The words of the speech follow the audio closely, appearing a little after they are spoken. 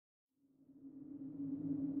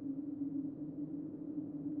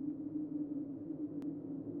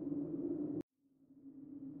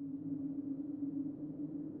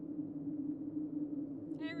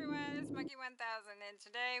Lucky 1000, and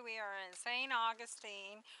today we are in St.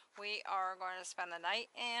 Augustine. We are going to spend the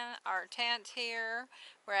night in our tent here.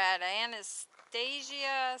 We're at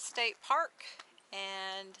Anastasia State Park,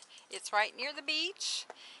 and it's right near the beach.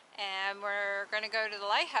 And we're going to go to the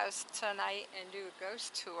lighthouse tonight and do a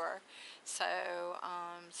ghost tour. So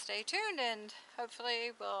stay tuned, and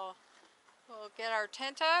hopefully we'll get our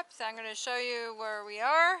tent up. So I'm going to show you where we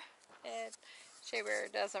are. Shaver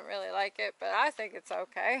doesn't really like it, but I think it's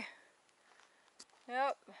okay.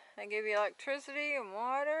 Yep, they give you electricity and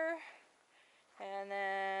water, and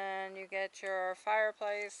then you get your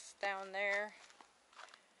fireplace down there.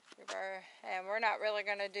 And we're not really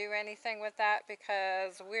going to do anything with that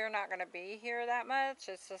because we're not going to be here that much.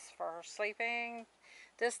 It's just for sleeping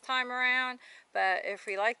this time around. But if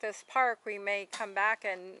we like this park, we may come back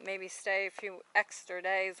and maybe stay a few extra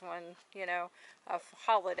days when, you know, a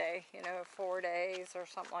holiday, you know, 4 days or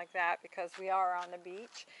something like that, because we are on the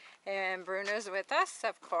beach. And Bruno's with us,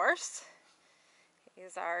 of course.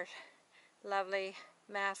 He's our lovely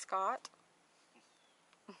mascot.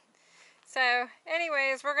 So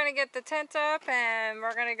anyways, we're going to get the tent up and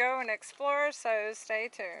we're going to go and explore, so stay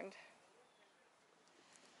tuned.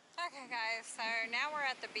 Okay guys, so now we're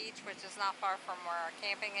at the beach, which is not far from our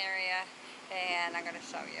camping area, and I'm going to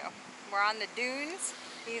show you. We're on the dunes.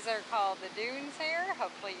 These are called the dunes here.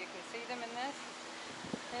 Hopefully you can see them in this.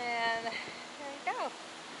 And there you go.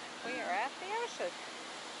 We are at the ocean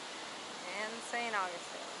in St.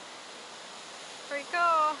 Augustine. Pretty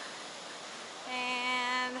cool.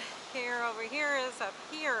 And here over here is a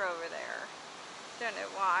pier over there. Don't know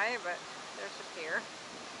why, but there's a pier.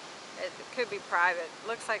 It could be private.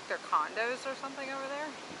 Looks like they're condos or something over there.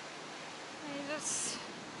 And just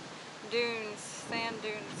dunes, sand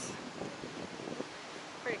dunes.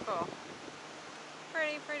 Pretty cool.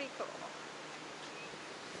 Pretty cool.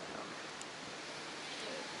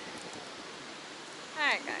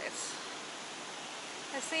 Alright guys.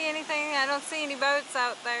 I see anything? I don't see any boats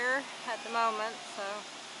out there at the moment, so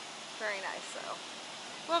very nice. So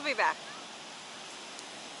we'll be back.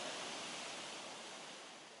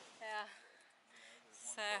 Yeah.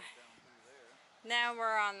 So now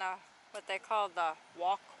we're on the what they call the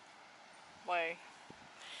walkway,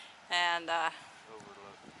 and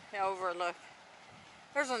overlook.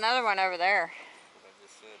 There's another one over there. What I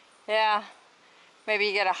just said. Yeah. Maybe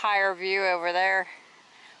you get a higher view over there.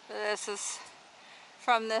 But this is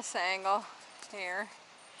from this angle here.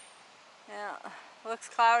 Yeah, looks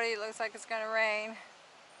cloudy, looks like it's gonna rain.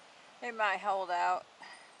 It might hold out.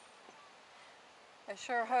 I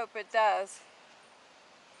sure hope it does.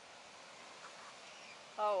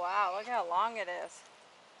 Oh wow, look how long it is.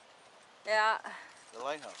 Yeah. The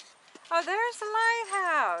lighthouse. Oh, there's the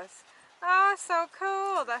lighthouse. Oh, so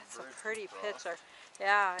cool. That's a pretty picture.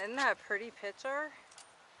 Yeah, isn't that a pretty picture?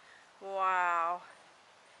 Wow.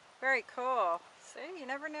 Very cool. See, you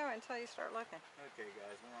never know until you start looking. Okay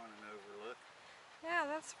guys, we're on an overlook. Yeah,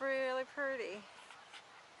 that's really pretty.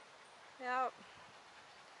 Yep.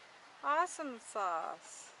 Awesome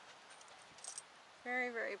sauce. Very,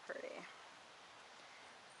 very pretty.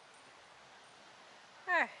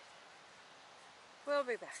 Alright. We'll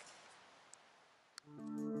be back.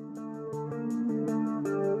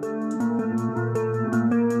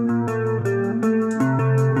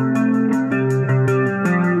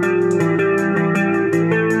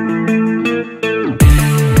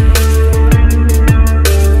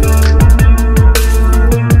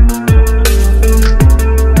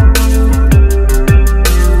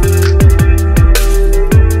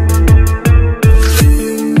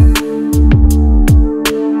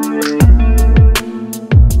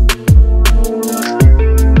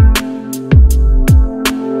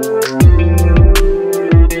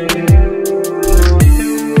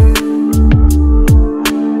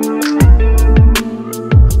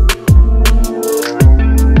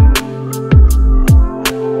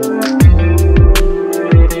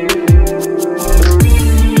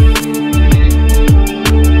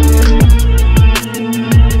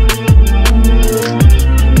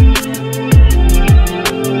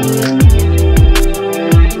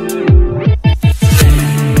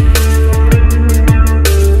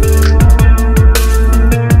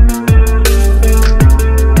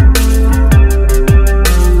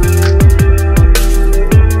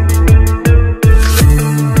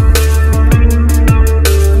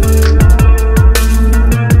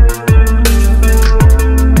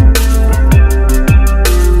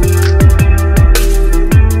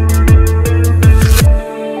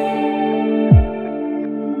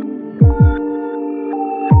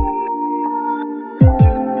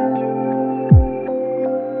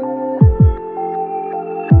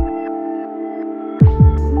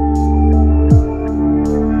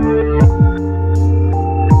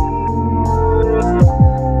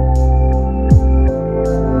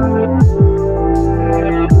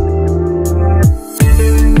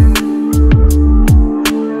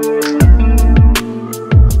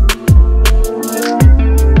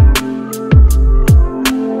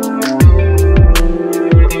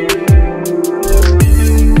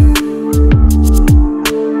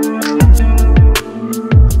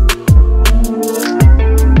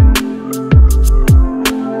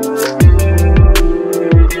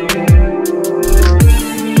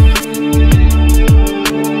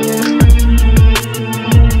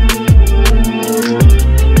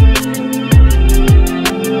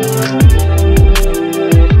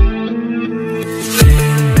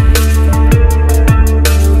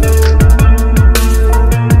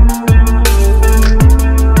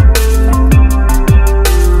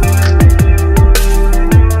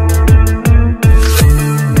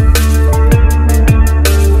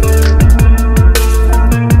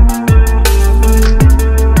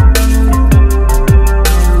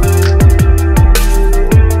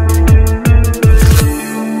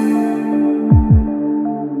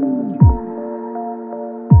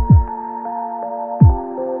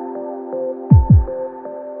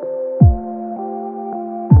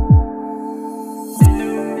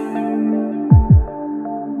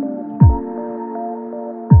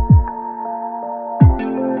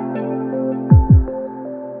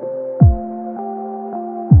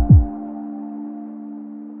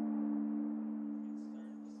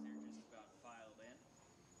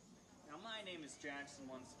 Jackson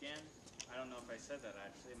once again. I don't know if I said that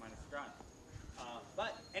actually, I might have forgotten.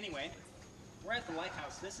 But anyway, we're at the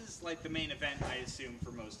lighthouse. This is like the main event, I assume,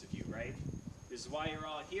 for most of you, right? This is why you're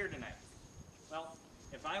all here tonight. Well,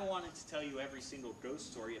 if I wanted to tell you every single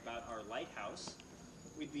ghost story about our lighthouse,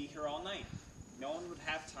 we'd be here all night. No one would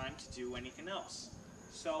have time to do anything else.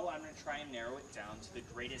 So I'm going to try and narrow it down to the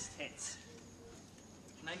greatest hits.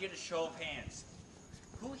 Can I get a show of hands?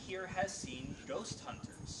 Who here has seen Ghost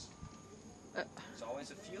Hunters? There's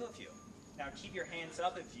always a few of you. Now keep your hands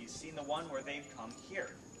up if you've seen the one where they've come here.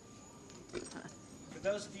 For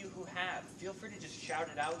those of you who have, feel free to just shout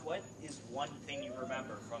it out. What is one thing you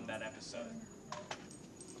remember from that episode?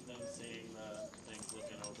 Them seeing the things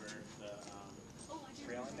looking over the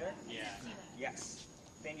Trailing there? yeah. Yes.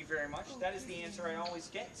 Thank you very much. That is the answer I always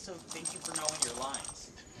get, so thank you for knowing your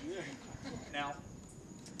lines. Now,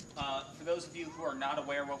 for those of you who are not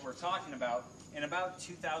aware what we're talking about, in about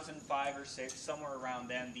 2005 or 6, somewhere around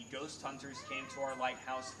then, the ghost hunters came to our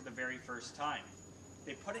lighthouse for the very first time.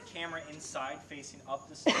 They put a camera inside facing up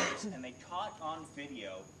the stairs, and they caught on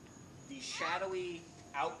video the shadowy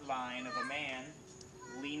outline of a man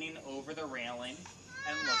leaning over the railing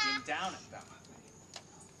and looking down at them.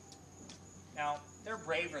 Now, they're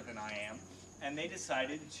braver than I am, and they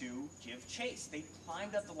decided to give chase. They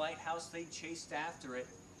climbed up the lighthouse, they chased after it,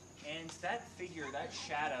 and that figure, that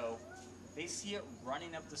shadow, they see it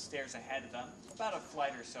running up the stairs ahead of them, about a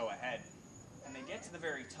flight or so ahead. And they get to the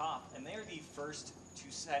very top, and they're the first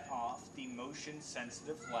to set off the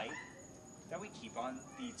motion-sensitive light that we keep on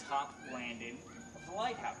the top landing of the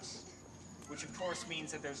lighthouse. Which of course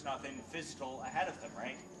means that there's nothing physical ahead of them,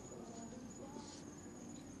 right?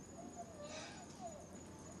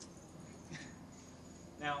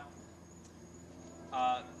 Now,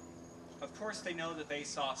 of course they know that they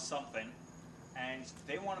saw something, and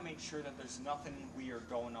they want to make sure that there's nothing weird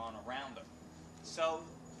going on around them. So,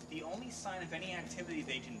 the only sign of any activity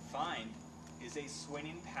they can find is a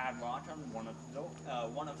swinging padlock on one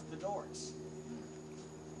of the doors.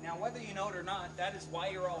 Now, whether you know it or not, that is why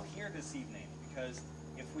you're all here this evening, because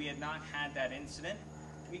if we had not had that incident,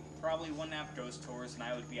 we probably wouldn't have ghost tours and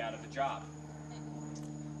I would be out of a job.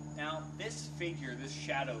 Now, this figure, this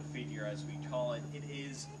shadow figure as we call it, it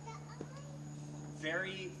is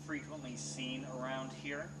very frequently seen around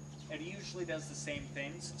here. It usually does the same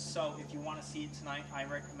things, so if you want to see it tonight, I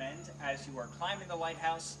recommend, as you are climbing the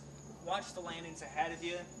lighthouse, watch the landings ahead of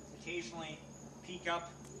you, occasionally peek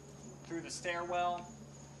up through the stairwell,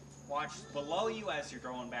 watch below you as you're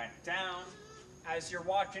going back down, as you're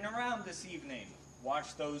walking around this evening,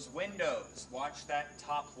 watch those windows, watch that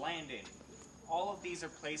top landing. All of these are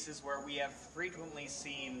places where we have frequently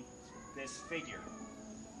seen this figure.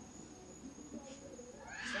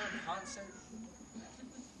 Is there a concert?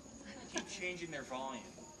 Keep changing their volume.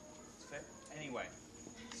 Anyway,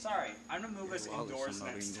 sorry, I'm gonna move us indoors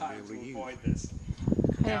next time to avoid this.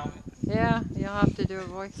 Now, Yeah, you'll have to do a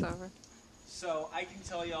voiceover. so I can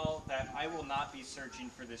tell y'all that I will not be searching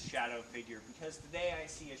for this shadow figure, because the day I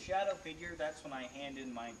see a shadow figure, that's when I hand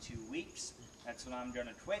in my 2 weeks. That's when I'm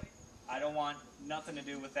gonna quit. I don't want nothing to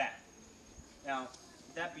do with that. Now,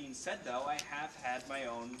 that being said though, I have had my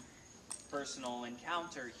own personal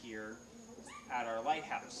encounter here at our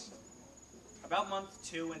lighthouse. About month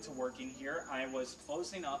 2 into working here, I was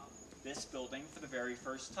closing up this building for the very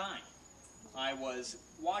first time. I was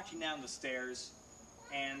walking down the stairs,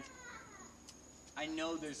 and I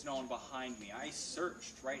know there's no one behind me. I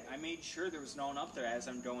searched, right? I made sure there was no one up there as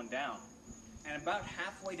I'm going down. And about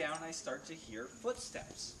halfway down, I start to hear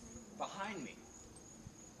footsteps behind me.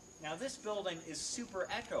 Now, this building is super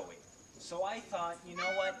echoey, so I thought, you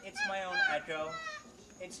know what? It's my own echo.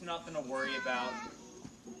 It's nothing to worry about.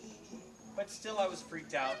 But still, I was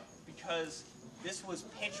freaked out because this was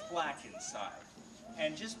pitch black inside.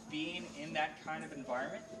 And just being in that kind of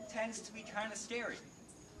environment tends to be kind of scary.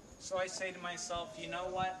 So I say to myself, you know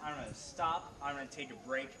what? I'm going to stop. I'm going to take a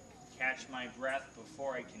break, catch my breath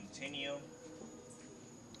before I continue.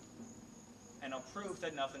 And I'll prove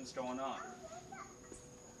that nothing's going on.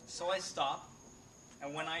 So I stop,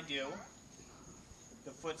 and when I do,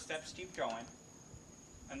 the footsteps keep going,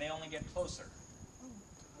 and they only get closer.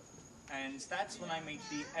 And that's when I make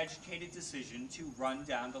the educated decision to run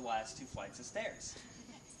down the last 2 flights of stairs.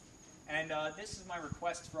 And this is my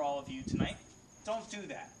request for all of you tonight. Don't do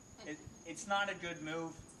that. It's not a good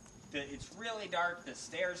move. It's really dark. The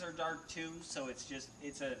stairs are dark too, so it's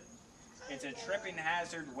a tripping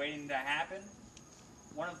hazard waiting to happen.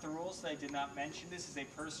 One of the rules that I did not mention, this is a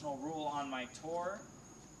personal rule on my tour.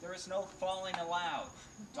 There is no falling allowed.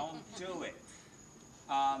 Don't do it.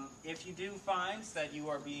 If you do find that you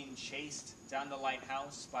are being chased down the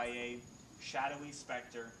lighthouse by a shadowy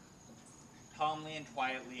specter calmly and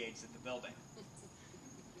quietly exit the building.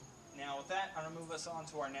 Now with that, I'm going to move us on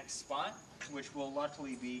to our next spot, which will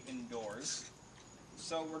luckily be indoors.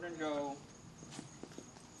 So we're going to go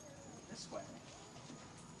this way.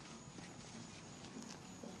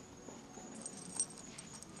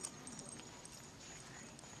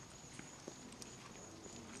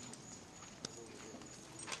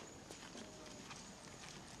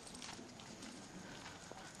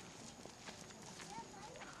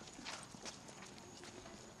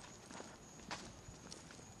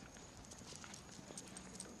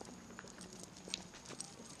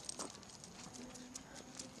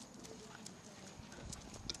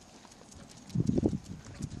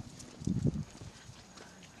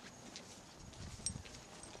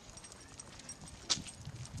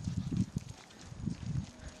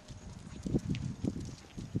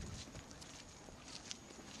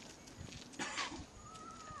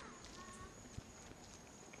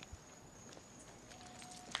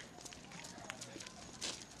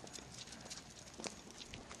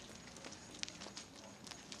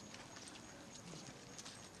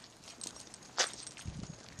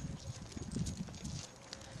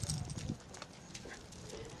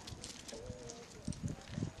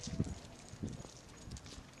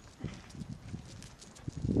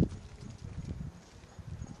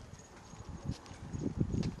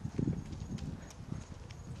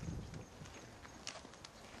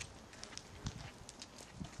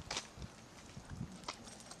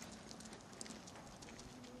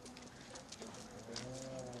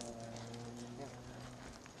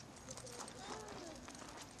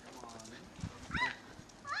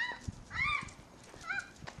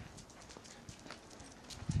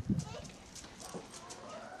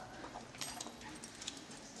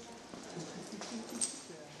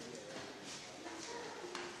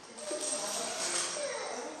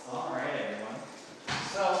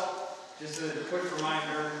 Just a quick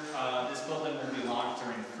reminder, this building will be locked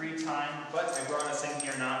during free time, but I brought us in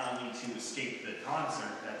here not only to escape the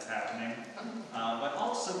concert that's happening, but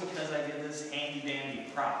also because I did this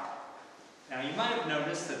handy-dandy prop. Now you might have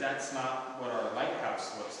noticed that that's not what our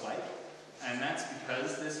lighthouse looks like, and that's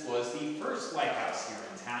because this was the first lighthouse here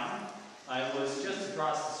in town. It was just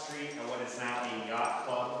across the street at what is now a yacht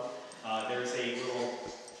club. There's a little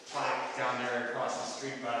plaque down there across the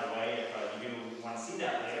street, by the way, if you do want to see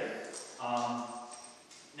that later.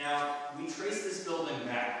 Now, we trace this building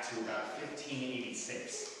back to about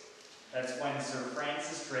 1586. That's when Sir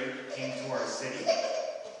Francis Drake came to our city,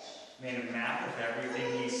 made a map of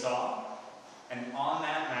everything he saw, and on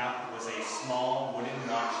that map was a small wooden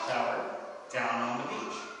watchtower down on the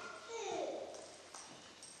beach.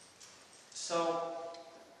 So,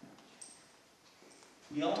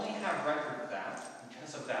 we only have record of that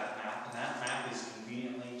because of that map, and that map is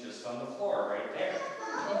conveniently just on the floor right there.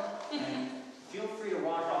 And feel free to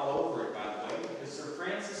walk all over it, by the way, because Sir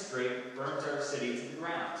Francis Drake burnt our city to the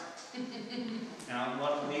ground. Now,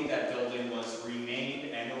 luckily, that building was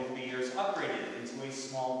remade and over the years upgraded into a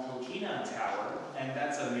small coquina tower, and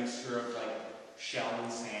that's a mixture of like shell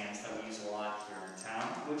and sands that we use a lot here in town,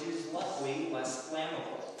 which is luckily less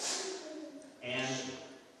flammable. And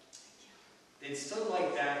it stood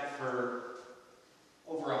like that for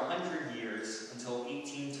over 100 years until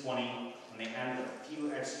 1820, when they added a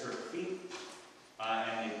few extra feet,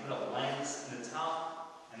 and they put a lens in the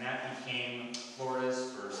top, and that became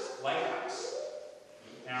Florida's first lighthouse.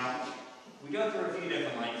 Now, we go through a few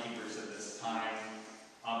different lightkeepers at this time,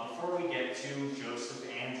 before we get to Joseph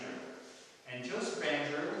Andrew. And Joseph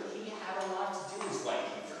Andrew, he had a lot to do as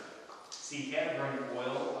lightkeeper. See, he had to bring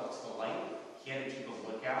oil up to the light, he had to keep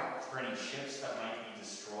a lookout for any ships that might be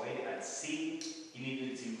destroyed at sea. He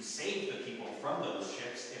needed to save the people from those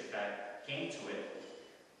ships if that came to it.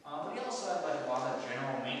 But he also had like a lot of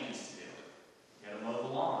general maintenance to do. He had to mow the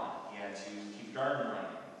lawn. He had to keep the garden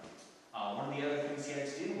running. One of the other things he had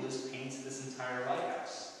to do was paint this entire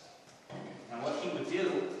lighthouse. Now what he would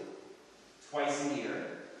do twice a year,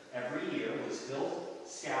 every year, was build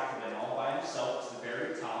scaffolding all by himself to the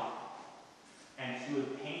very top, and he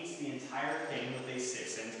would paint the entire thing with a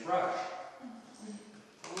 6-inch brush.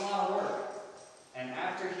 A lot of work. And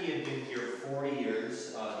after he had been here 40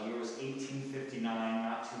 years, the year was 1859,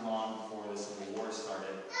 not too long before the Civil War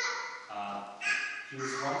started, he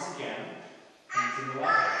was once again painting the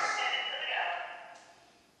lighthouse.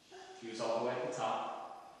 He was all the way at the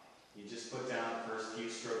top. He just put down the first few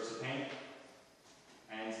strokes of paint,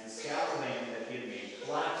 and the scaffolding that he had made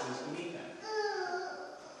collapses beneath him.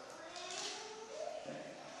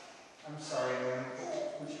 I'm sorry, Lynn.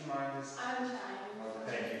 Would you mind this? I'm trying.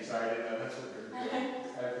 Thank you. Sorry, I didn't know that's what you were doing.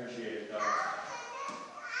 I appreciate it, though.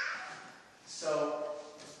 So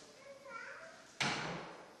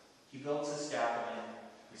he builds his scaffolding,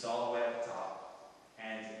 he's all the way up top,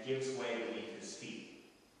 and it gives way beneath his feet.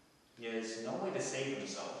 He has no way to save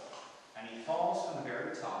himself, and he falls from the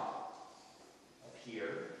very top, up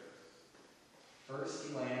here. First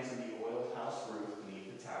he lands in the oiled house roof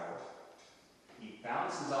beneath the tower. He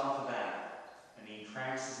bounces off of that, and he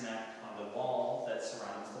cracks his neck on the wall that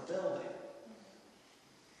surrounds the building.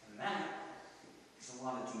 And that is a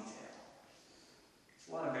lot of detail. It's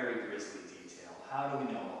a lot of very grisly detail. How do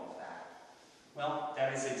we know all of that? Well,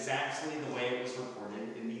 that is exactly the way it was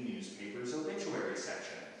reported in the newspaper's obituary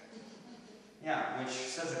section. Yeah, which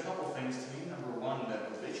says a couple things to me. Number one, that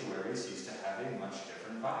obituaries used to have a much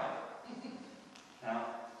different vibe. Now,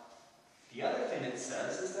 the other thing it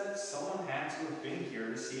says is that someone had to have been here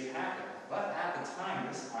to see it happen. But at the time,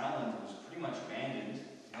 this island was pretty much abandoned.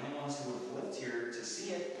 The only ones who would have lived here to see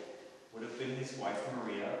it would have been his wife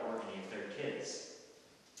Maria or any of their kids.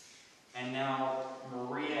 And now,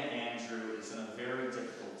 Maria Andrew is in a very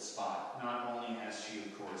difficult spot. Not only has she,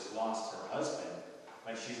 of course, lost her husband,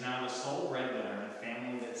 but she's now the sole breadwinner in a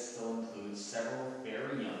family that still includes several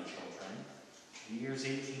very young children. The year's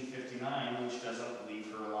 1859, which doesn't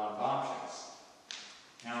leave her a lot of options.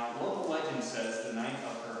 Now, local legend says the night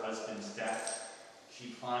of her husband's death,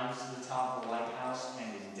 she climbs to the top of the lighthouse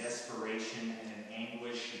and in desperation and in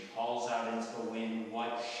anguish, she calls out into the wind,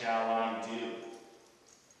 "What shall I do?"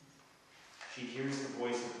 She hears the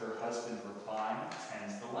voice of her husband reply,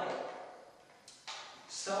 "Tend the light."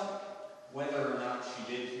 So, whether or not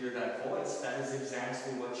she did hear that voice, that is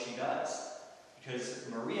exactly what she does. Because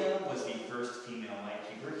Maria was the first female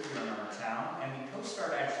lightkeeper here in our town, and the Coast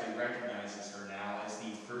Guard actually recognizes her now as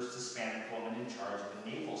the first Hispanic woman in charge of a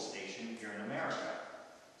naval station here in America.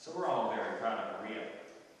 So we're all very proud of Maria.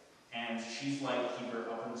 And she's lightkeeper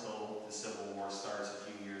up until the Civil War starts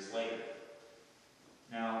a few years later.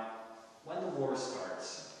 Now, when the war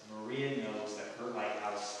starts, Maria knows that her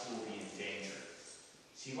lighthouse will be in danger.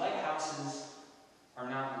 See, lighthouses are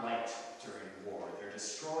not liked during war. They're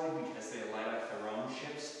destroyed because they light up their own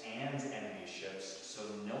ships and enemy ships, so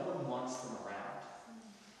no one wants them around.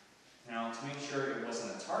 Now, to make sure it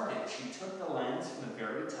wasn't a target, she took the lens from the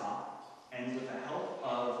very top, and with the help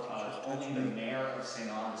of only the mayor of St.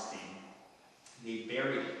 Augustine, they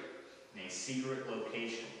buried it in a secret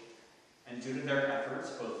location. And due to their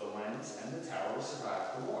efforts, both the lens and the tower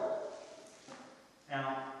survived the war.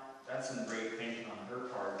 Now, that's some great thinking on her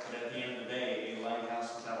part, but at the end of the day, a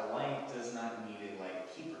lighthouse without a light does not need a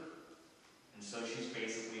light keeper. And so she's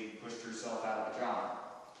basically pushed herself out of a job.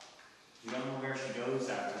 We don't know where she goes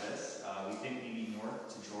after this. We think maybe north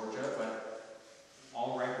to Georgia, but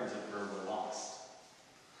all records of her were lost.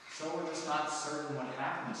 So we're just not certain what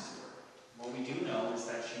happens to her. What we do know is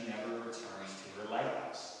that she never returns to her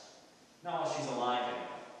lighthouse. Not while she's alive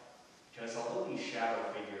anyway. Because although the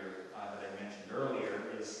shadow figure that I mentioned earlier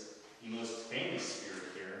is the most famous spirit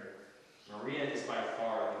here, Maria is by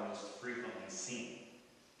far the most frequently seen.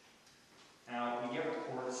 Now, we get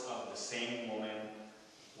reports of the same woman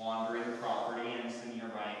wandering the property and the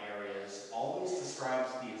nearby areas, always described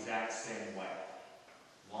the exact same way.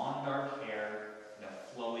 Long dark hair and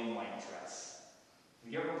a flowing white dress.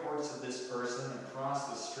 We get reports of this person across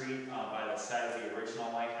the street by the side of the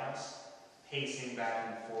original lighthouse, pacing back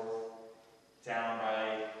and forth down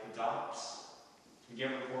by the docks. We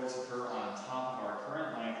get reports of her on top of our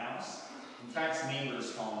current lighthouse. In fact,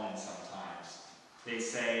 neighbors call in sometimes. They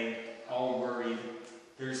say, all worried,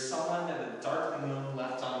 "There's someone at a dark moon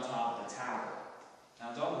left on top of the tower."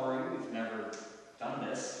 Now don't worry, we've never done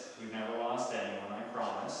this. We've never lost anyone, I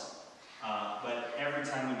promise. But every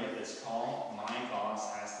time we get this call, my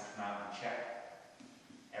boss has to come out and check.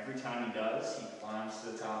 Every time he does, he climbs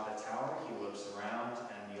to the top of the tower, he looks around,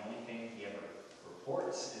 and the only thing he ever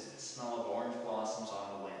reports is the smell of orange blossoms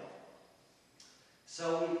on the wind.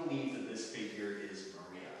 So we believe that this figure is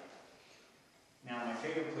Maria. Now, my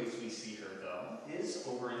favorite place we see her, though, is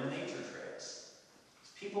over in the nature trails.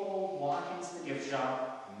 People will walk into the gift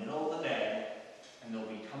shop in the middle of the day, and they'll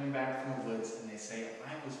be coming back from the woods, and they say,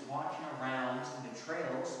 "I was walking around in the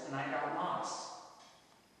trails, and I got lost."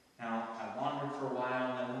 Now, I wandered for a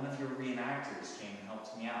while, and then one of your reenactors came and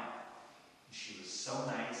helped me out. She was so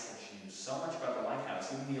nice, and she knew so much about the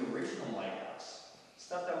lighthouse, even the original lighthouse.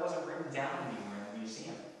 Stuff that wasn't written down anywhere in the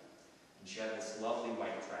museum. And she had this lovely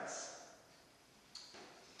white dress.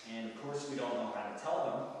 And of course, we don't know how to tell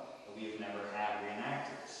them, but we have never had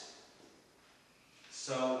reenactors.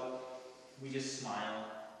 So, we just smile,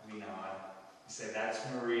 we nod, we say, "That's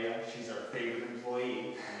Maria, she's our favorite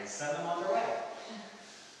employee," and they send them on their way.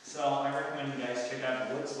 So I recommend you guys check out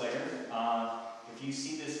the Woods later. If you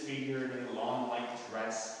see this figure in any long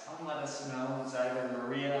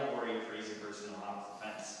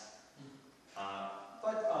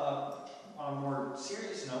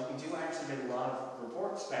lot of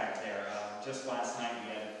reports back there. Just last night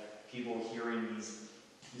we had people hearing these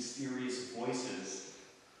mysterious voices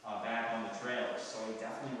back on the trails, so I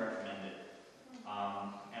definitely recommend it.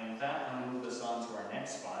 And with that, I'm going to move us on to our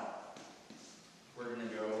next spot. We're going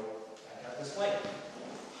to go back up this way.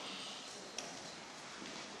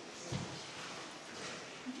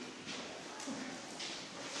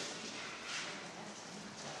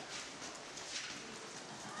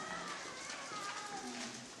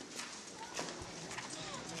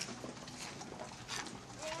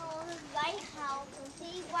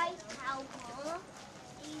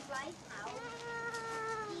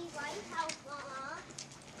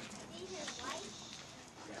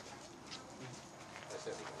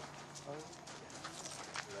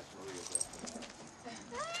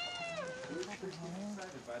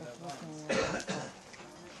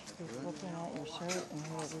 He's looking at your shirt and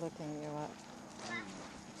he was looking you up.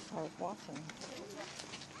 I was watching.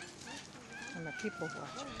 I'm a people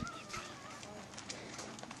watcher.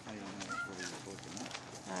 I didn't know that's what he was looking at.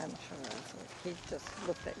 I'm sure that's what he just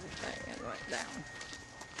looked at your thing and went down.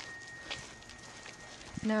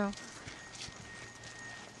 No.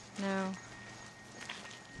 No.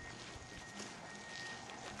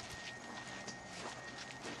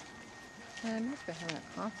 They must be having a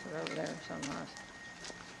concert over there somewhere.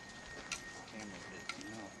 Camera did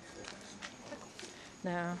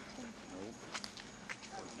No. Nope.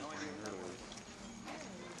 No idea.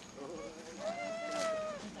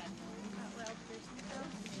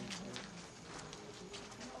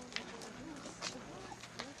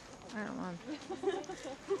 I don't want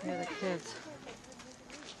to hear the kids.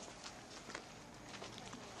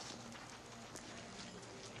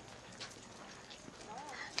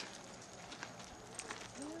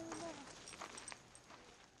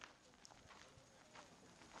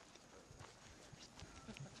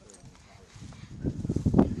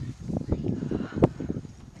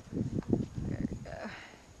 There you go.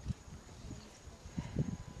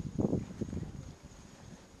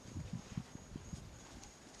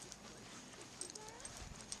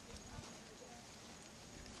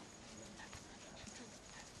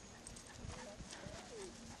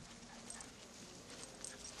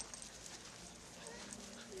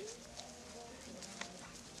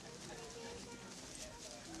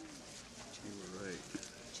 You were right.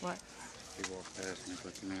 What? He walked past me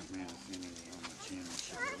looking at me. I seen him on my chin and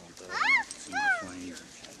shit. I see my flames.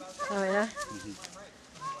 Oh yeah?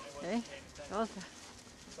 Mm-hmm. Okay. Awesome.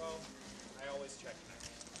 So, I always check that.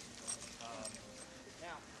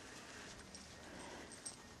 Now,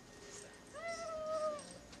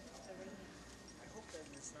 I hope that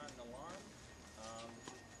it's not an alarm.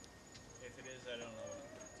 If it is, I don't know what I'm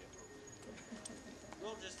going to do.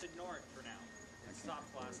 We'll just ignore it for now. It stopped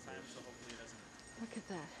last time, so hopefully it doesn't Look at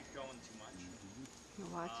that. keep going too much. You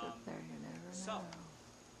watch up there, you never know. So,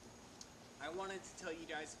 I wanted to tell you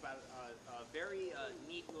guys about a very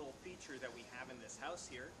neat little feature that we have in this house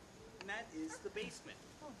here, and that is the basement.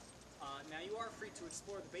 Now you are free to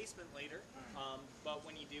explore the basement later, but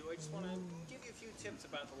when you do, I just want to give you a few tips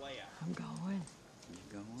about the layout. I'm going. You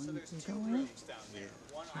going? So there's two rooms down there,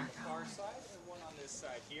 one on the far side and one on this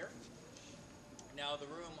side here. Now the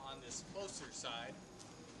room on this closer side,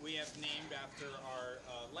 we have named after our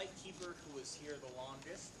light keeper who was here the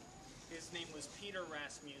longest. His name was Peter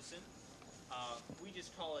Rasmussen. We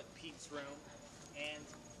just call it Pete's room. And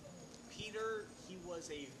Peter, he was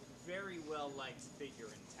a very well-liked figure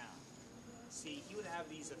in town. See, he would have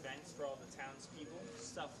these events for all the townspeople,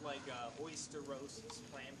 stuff like oyster roasts,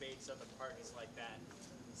 clam bakes, other parties like that.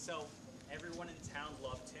 So everyone in town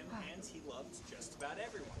loved him, and he loved just about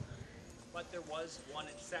everyone. But there was one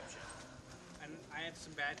exception. And I have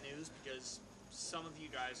some bad news because some of you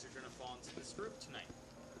guys are going to fall into this group tonight.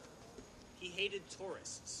 He hated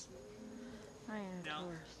tourists. I am Now, a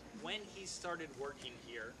tourist. when he started working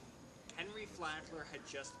here, Henry Flagler had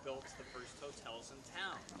just built the first hotels in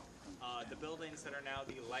town. The buildings that are now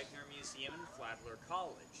the Leitner Museum and Flagler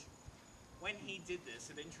College. When he did this,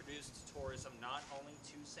 it introduced tourism not only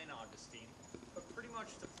to St. Augustine, but pretty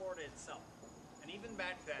much to Florida itself. And even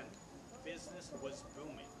back then, business was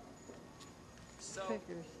booming. So,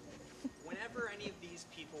 Figures. whenever any of these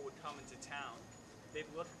people would come into town, they'd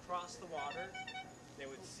look across the water, they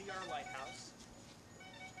would see our lighthouse,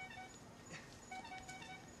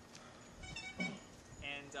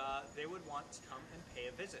 and they would want to come and pay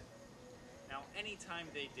a visit. Now, anytime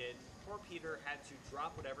they did, poor Peter had to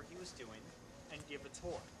drop whatever he was doing and give a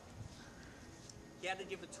tour. He had to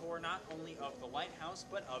give a tour not only of the lighthouse,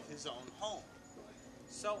 but of his own home.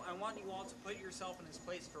 So I want you all to put yourself in his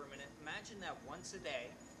place for a minute. Imagine that once a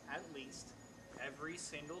day, at least, every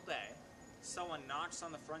single day, someone knocks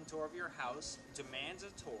on the front door of your house, demands a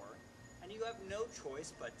tour, and you have no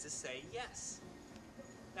choice but to say yes.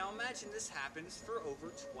 Now imagine this happens for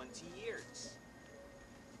over 20 years.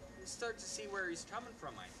 You start to see where he's coming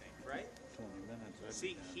from, I think, right? 20 minutes. I'd See,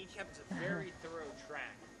 be done. he kept a very thorough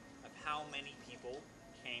track of how many people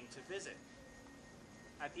came to visit.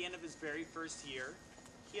 At the end of his very first year,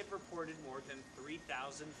 he had reported more than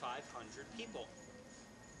 3,500 people.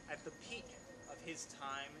 At the peak of his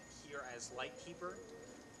time here as lightkeeper,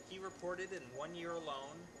 he reported in 1 year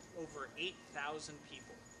alone over 8,000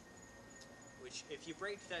 people. Which, if you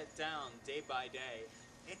break that down day by day,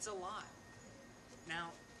 it's a lot.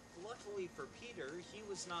 Now, luckily for Peter, he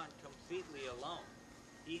was not completely alone.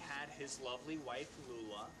 He had his lovely wife,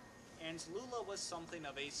 Lula, and Lula was something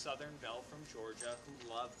of a Southern belle from Georgia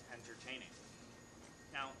who loved entertaining.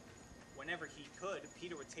 Now, whenever he could,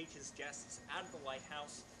 Peter would take his guests out of the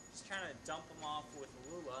lighthouse, just trying to dump them off with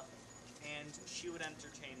Lula, and she would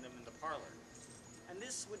entertain them in the parlor. And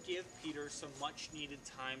this would give Peter some much-needed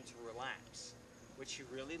time to relax, which he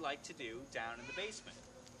really liked to do down in the basement.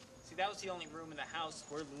 See, that was the only room in the house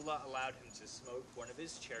where Lula allowed him to smoke one of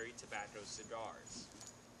his cherry tobacco cigars.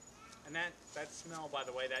 And that smell, by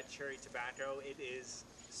the way, that cherry tobacco, it is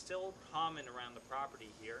still common around the property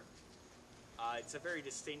here. It's a very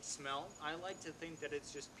distinct smell. I like to think that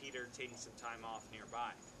it's just Peter taking some time off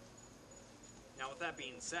nearby. Now, with that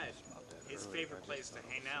being said, his favorite place to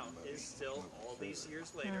hang out is still, all these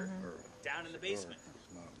years later, down in the basement.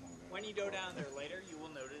 When you go down there later, you will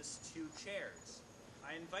notice 2 chairs.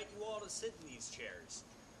 I invite you all to sit in these chairs,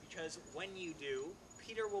 because when you do,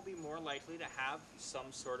 Peter will be more likely to have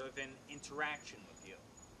some sort of an interaction with you.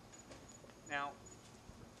 Now,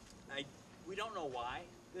 we don't know why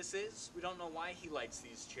this is. We don't know why he likes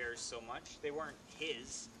these chairs so much. They weren't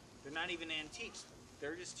his. They're not even antiques.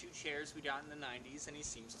 They're just 2 chairs we got in the 90s, and he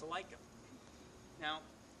seems to like them. Now,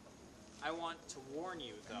 I want to warn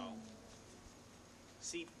you, though.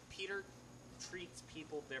 See, Peter treats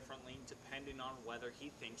people differently depending on whether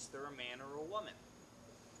he thinks they're a man or a woman.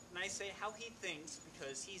 And I say how he thinks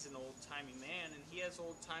because he's an old-timey man and he has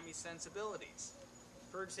old-timey sensibilities.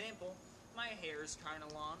 For example, my hair is kind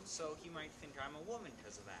of long, so he might think I'm a woman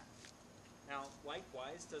because of that. Now,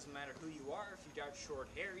 likewise, doesn't matter who you are, if you got short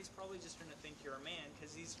hair, he's probably just going to think you're a man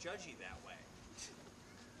because he's judgy that way.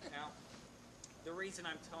 Now, the reason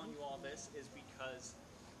I'm telling you all this is because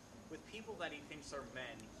with people that he thinks are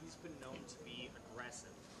men, he's been known to be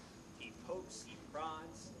aggressive. He pokes, he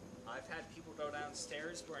prods. I've had people go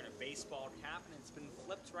downstairs wearing a baseball cap and it's been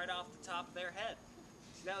flipped right off the top of their head.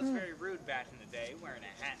 See, that was very rude back in the day, wearing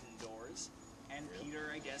a hat indoors. And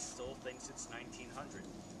Peter, I guess, still thinks it's 1900.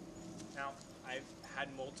 Now, I've had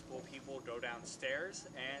multiple people go downstairs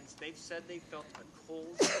and they've said they felt a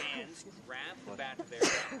cold hand grab the back of their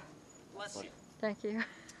head. Bless you. Thank you.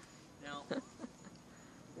 Now,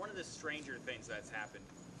 one of the stranger things that's happened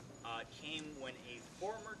came when a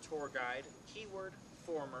former tour guide, keyword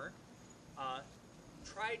former,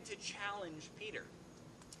 tried to challenge Peter.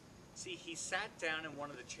 See, he sat down in one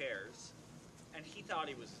of the chairs, and he thought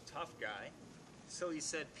he was a tough guy. So he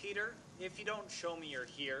said, Peter, if you don't show me you're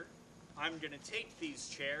here, I'm going to take these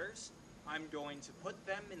chairs, I'm going to put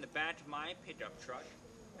them in the back of my pickup truck,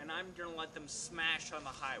 and I'm going to let them smash on the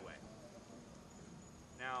highway.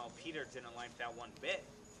 Now, Peter didn't like that one bit,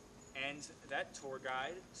 and that tour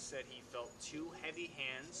guide said he felt 2 heavy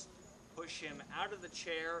hands push him out of the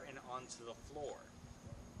chair and onto the floor.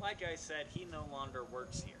 Like I said, he no longer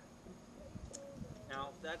works here. Now,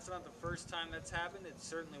 that's not the first time that's happened. It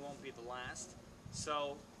certainly won't be the last.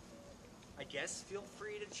 So, I guess feel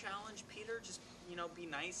free to challenge Peter. Just, be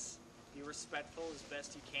nice, be respectful as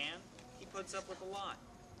best you can. He puts up with a lot.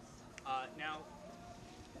 Now,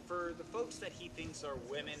 for the folks that he thinks are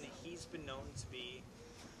women, he's been known to be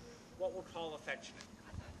what we'll call affectionate.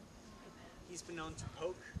 He's been known to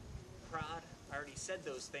poke, prod. I already said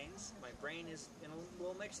those things. My brain is in a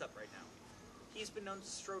little mix-up right now. He's been known to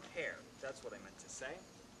stroke hair. That's what I meant to say.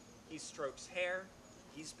 He strokes hair.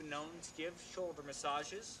 He's been known to give shoulder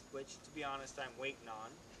massages, which, to be honest, I'm waiting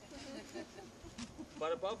on.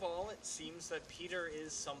 But above all, it seems that Peter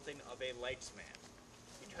is something of a likes man.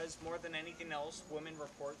 Because more than anything else, women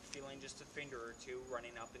report feeling just a finger or 2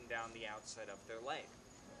 running up and down the outside of their leg.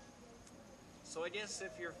 So I guess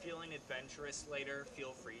if you're feeling adventurous later,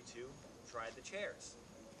 feel free to try the chairs.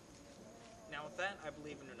 Now with that, I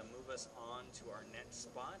believe I'm going to move us on to our next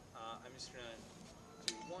spot. I'm just going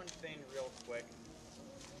to do one thing real quick.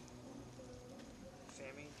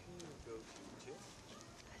 Sammy, can you go to 2?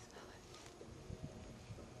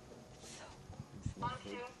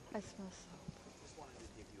 I smell soap. Just wanted to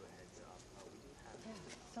give you a heads up. We do have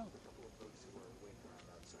soap. a couple of folks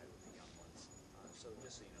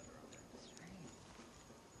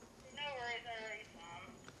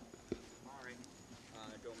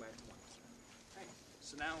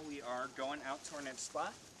we are going out to our next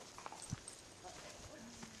spot.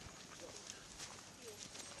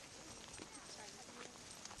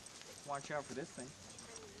 Watch out for this thing.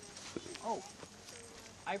 Oh,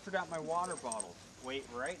 I forgot my water bottle. Wait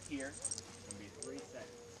right here. It's gonna be 3 seconds.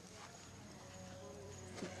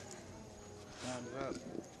 Time's up.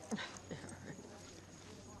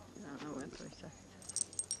 I don't know what 3 seconds.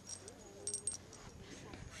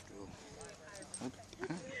 Still.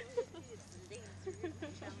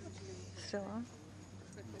 Still on?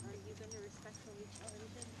 Are you going to respectfully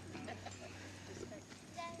challenge him?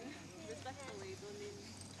 Respectfully, I mean,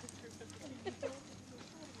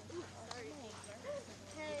 sorry.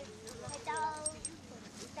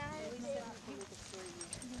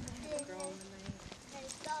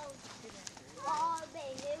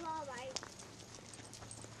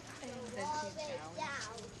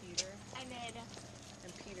 Peter. I made.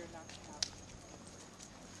 And Peter knocked him out.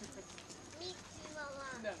 Me too, Mama.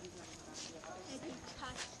 No, he's not gonna knock you out. I can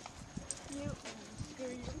touch you and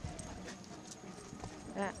screw you.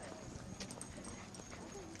 Yeah.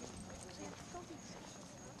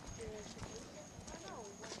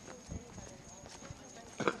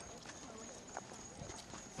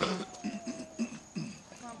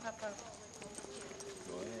 Come on, Papa.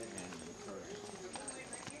 Go ahead and first.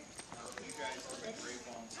 You guys have been great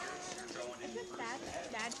volunteers. You're going in first.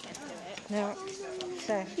 Dad can't do it. No.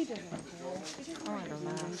 Say. He doesn't care. Oh, I don't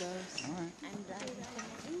know. All right.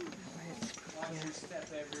 Watch your step,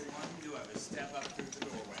 everyone. You have a step up through the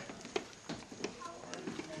doorway.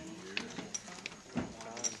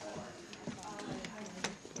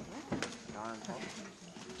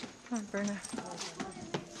 Come on, Bruno.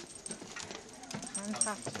 On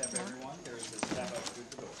top. Step, everyone. There is a step up through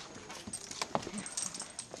the door.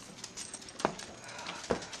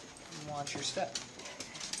 Watch your step.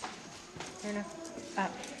 Bruno.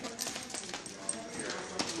 Up.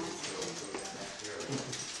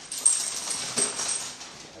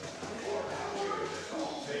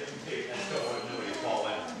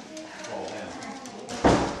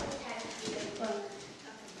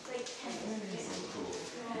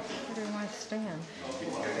 Where do you want to stand?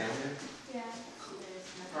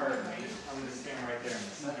 Pardon me. I'm going to stand right there in the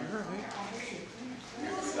center.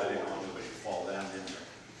 I didn't want nobody to fall down, didn't you?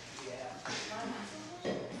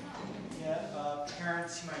 Yeah,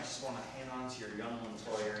 parents, you might just want to hang on to your young ones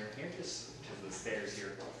while you're in here, just to the stairs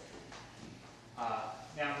here.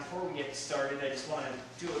 Now, before we get started, I just want to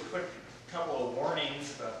do a quick couple of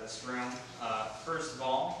warnings about this room. First of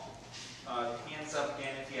all, hands up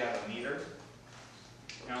again if you have a meter.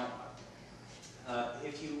 Now,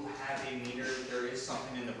 if you have a meter, there is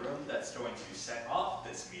something in the room that's going to set off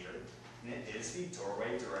this meter, and it is the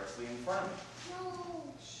doorway directly in front of me.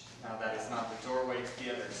 Now that is not the doorway to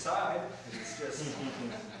the other side, it's just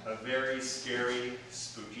a very scary,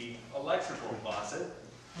 spooky electrical closet,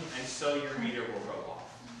 and so your meter will go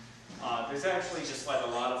off. There's actually just like a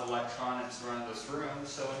lot of electronics around this room,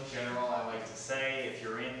 so in general I like to say if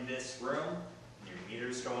you're in this room and your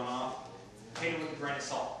meter's going off, take it with a grain of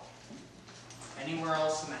salt. Anywhere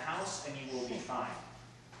else in the house and you will be fine.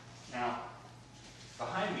 Now,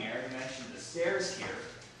 behind me, I already mentioned the stairs here.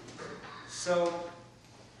 So,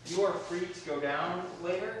 you are free to go down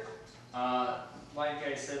later. Like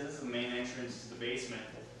I said, this is the main entrance to the basement.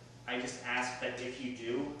 I just ask that if you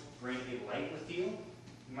do, bring a light with you.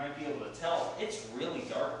 You might be able to tell, it's really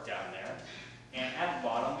dark down there. And at the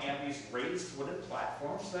bottom, we have these raised wooden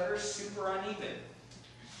platforms that are super uneven.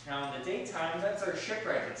 Now in the daytime, that's our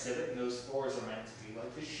shipwreck exhibit, and those floors are meant to be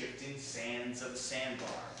like the shifting sands of a sandbar.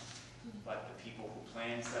 But the people who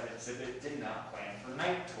planned that exhibit did not plan for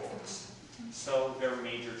night tours. So they're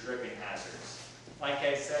major tripping hazards. Like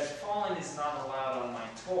I said, falling is not allowed on my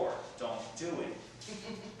tour. Don't do it.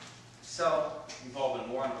 So, we've all been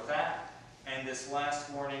warned with that. And this last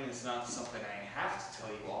warning is not something I have to tell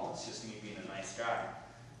you all, it's just me being a nice guy.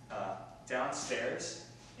 Downstairs,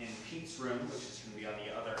 in Pete's room, which is going to be on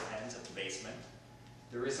the other end of the basement,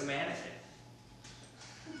 there is a mannequin.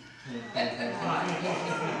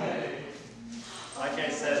 Like I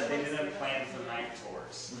said, they didn't plan for night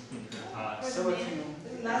tours. So if you...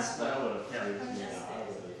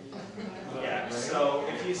 Yeah, so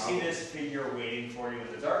if you see this figure waiting for you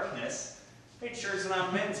in the darkness, make sure it's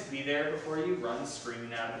not meant to be there before you run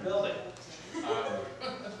screaming out of the building.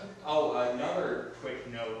 Another quick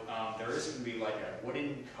note, there is going to be like a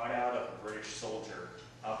wooden cutout of a British soldier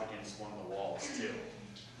up against one of the walls too.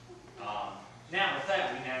 Now with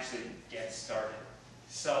that, we can actually get started.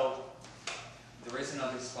 So, there is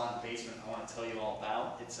another spot in the basement I want to tell you all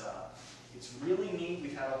about. It's really neat.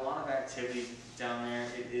 We've had a lot of activity down there.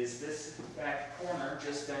 It is this back corner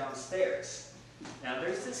just downstairs. Now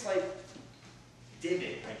there's this like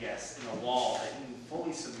divot, I guess, in the wall that you can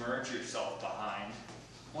fully submerge yourself behind.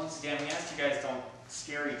 Once again, we ask you guys don't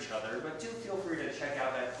scare each other, but do feel free to check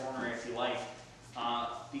out that corner if you like.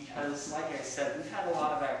 Because, like I said, we've had a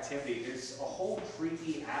lot of activity. There's a whole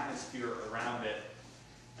creepy atmosphere around it.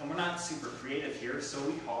 And we're not super creative here, so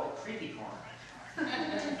we call it Creepy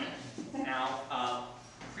Corner. Now,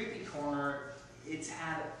 Creepy Corner, it's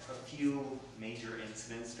had a few major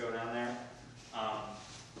incidents go down there.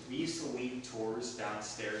 We used to lead tours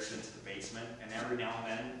downstairs into the basement, and every now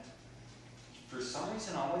and then, for some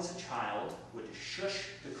reason, always a child would shush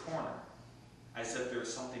the corner, as if there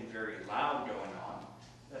was something very loud going on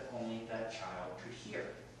that only that child could hear.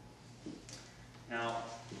 Now,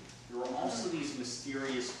 there were also these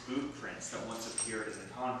mysterious boot prints that once appeared in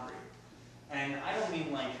the concrete. And I don't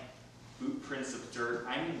mean like boot prints of dirt,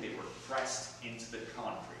 I mean they were pressed into the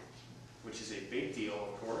concrete, which is a big deal,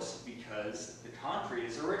 of course, because the concrete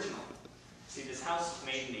is original. See, this house was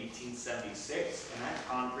made in 1876, and that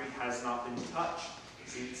concrete has not been touched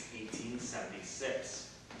since 1876.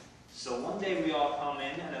 So one day we all come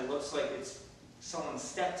in, and it looks like someone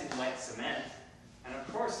stepped in wet cement, and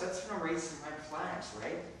of course that's going to raise some red flags,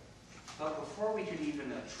 right? But before we could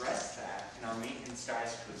even address that, and our maintenance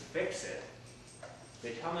guys could fix it,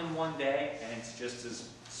 they come in one day, and it's just as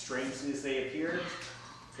strangely as they appeared,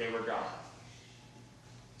 they were gone.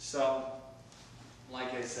 So,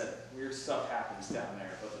 like I said, weird stuff happens down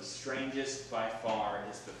there, but the strangest by far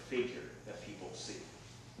is the figure that people see.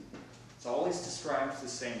 It's always described the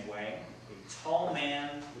same way: a tall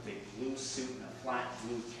man with a blue suit and a flat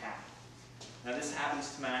blue cap. Now this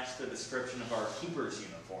happens to match the description of our keeper's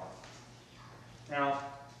uniform. Now,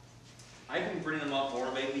 I've been bringing them up more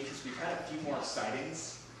lately because we've had a few more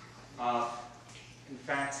sightings. In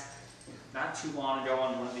fact, not too long ago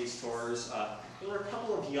on one of these tours, there were a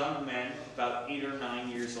couple of young men, about 8 or 9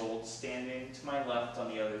 years old, standing to my left on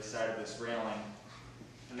the other side of this railing.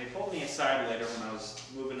 And they pulled me aside later when I was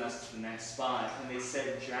moving us to the next spot, and they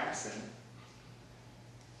said, "Jackson,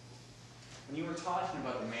 when you were talking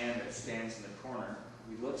about the man that stands in the corner,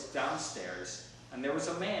 we looked downstairs, and there was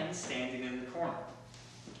a man standing in the corner.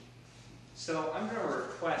 So I'm going to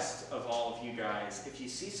request of all of you guys, if you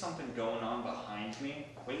see something going on behind me,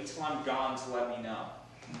 wait till I'm gone to let me know.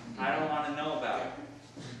 I don't want to know about it."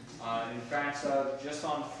 In fact, just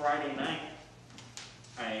on Friday night,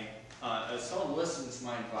 someone listened to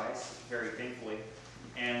my advice, very thankfully,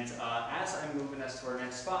 and as I'm moving us to our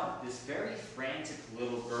next spot, this very frantic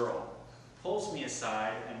little girl pulls me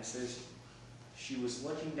aside and says she was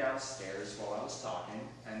looking downstairs while I was talking,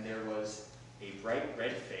 and there was a bright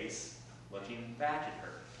red face looking back at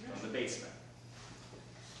her from the basement.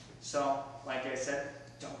 So, like I said,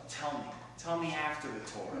 don't tell me. Tell me after the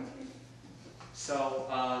tour. So,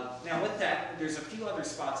 now with that, there's a few other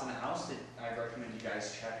spots in the house that I recommend you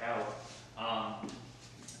guys check out.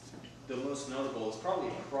 The most notable is probably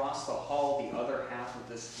across the hall, the other half of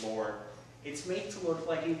this floor. It's made to look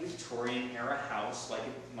like a Victorian-era house, like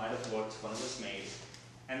it might have looked when it was made.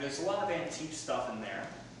 And there's a lot of antique stuff in there.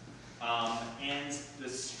 And the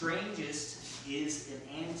strangest is an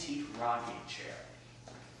antique rocking chair.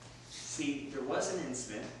 See, there was an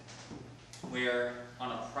incident where,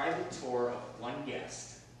 on a private tour of one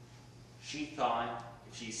guest, she thought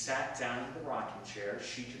if she sat down in the rocking chair,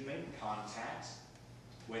 she could make contact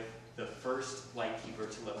with the first lightkeeper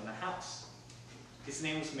to live in the house. His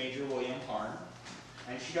name was Major William Harn,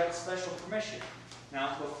 and she got special permission.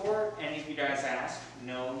 Now, before any of you guys ask,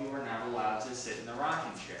 no, you are not allowed to sit in the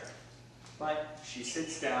rocking chair. But she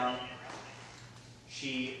sits down,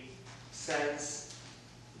 she says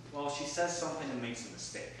something and makes a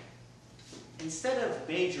mistake. Instead of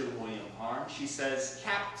Major William Harn, she says,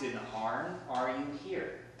 "Captain Harn, are you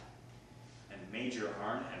here?" And Major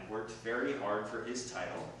Harn had worked very hard for his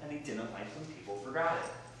title, and he didn't like when people forgot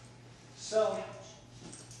it. So,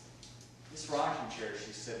 this rocking chair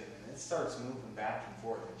she's sitting in, it starts moving back and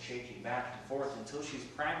forth and shaking back and forth until she's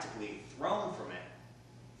practically thrown from it.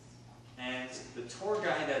 And the tour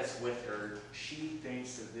guide that's with her, she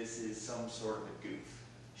thinks that this is some sort of a goof.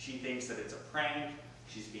 She thinks that it's a prank,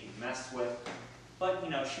 she's being messed with. But,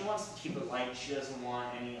 you know, she wants to keep it light, she doesn't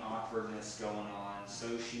want any awkwardness going on,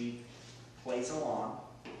 so she plays along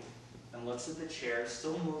and looks at the chair,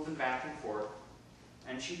 still moving back and forth.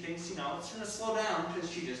 And she thinks, you know, it's going to slow down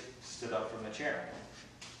because she just stood up from the chair.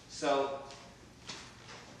 So,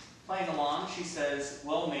 playing along, she says,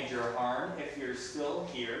 "Well, Major Harn, if you're still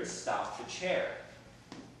here, stop the chair."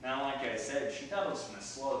 Now, like I said, she thought it was going to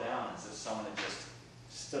slow down as if someone had just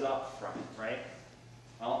stood up from it, right?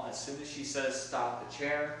 Well, as soon as she says stop the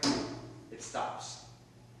chair, it stops.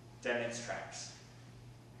 Dead in its tracks.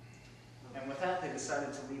 And with that, they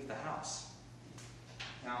decided to leave the house.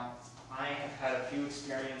 Now, I have had a few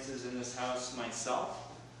experiences in this house myself.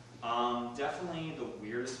 Definitely the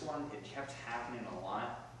weirdest one, it kept happening a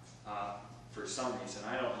lot for some reason.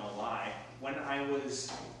 I don't know why. When I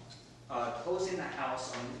was closing the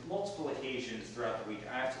house on multiple occasions throughout the week,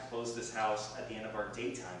 I have to close this house at the end of our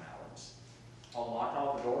daytime hours. I'll lock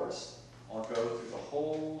all the doors, I'll go through the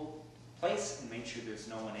whole place and make sure there's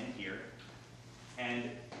no one in here. And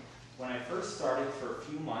when I first started for a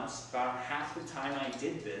few months, about half the time I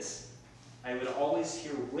did this, I would always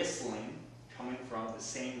hear whistling coming from the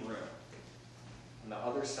same room, on the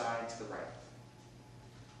other side to the right.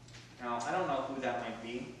 Now, I don't know who that might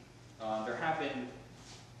be. There have been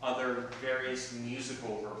other various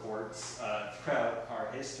musical reports throughout our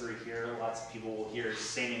history here. Lots of people will hear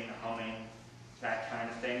singing, humming, that kind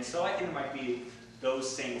of thing. So I think it might be those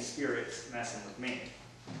same spirits messing with me.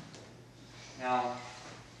 Now,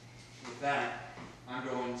 with that, I'm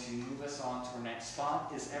going to move us on to our next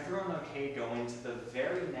spot. Is everyone okay going to the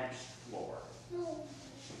very next floor?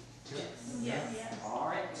 Yes. All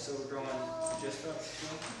right, so we're going just up to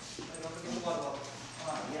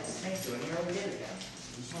yes, thank you. And here we did it again.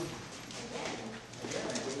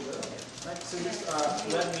 Right, so just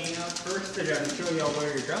let me know first to show you all where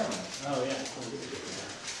you're going. Oh, yeah.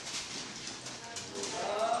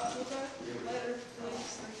 Letter, please.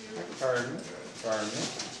 Thank you. Pardon? Pardon?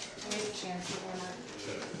 Wait a chance, you wanna.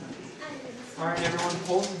 All right, everyone,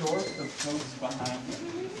 close the door. The code's behind you.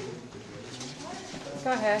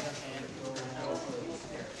 Go ahead.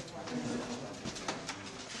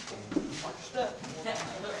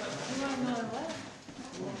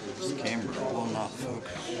 This camera will not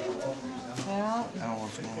focus. Well, I don't know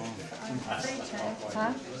what's going on.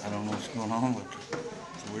 huh? I don't know what's going on with it.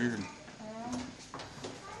 It's weird.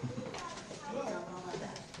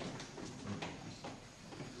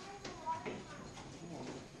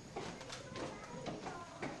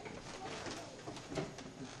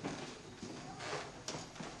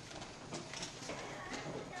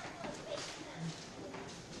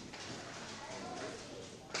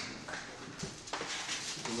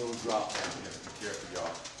 A little drop down here. Be careful,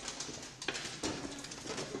 y'all.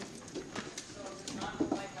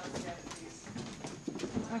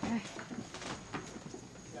 Okay.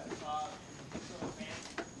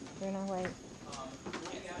 You're gonna wait.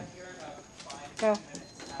 Go.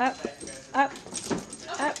 Up. Up.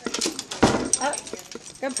 Up. Up.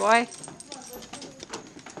 Good boy.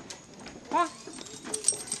 Come on.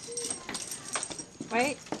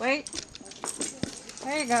 Wait. Wait.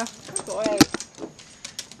 There you go. Good boy.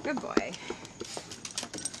 Good boy. All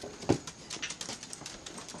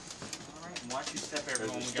right, and watch your step,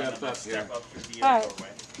 everyone. We Step got up step here. up through the All right.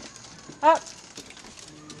 doorway. Up.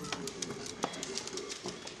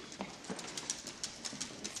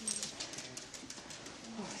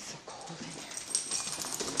 Oh, it's so cold in here.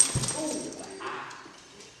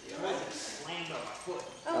 Slammed on my foot.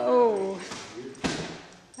 Oh.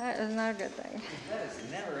 That is not a good thing. That has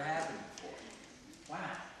never happened before.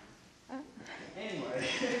 Wow. Anyway,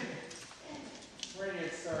 we're gonna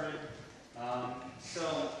get started.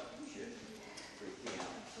 So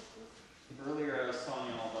earlier I was telling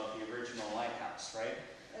you all about the original lighthouse, right?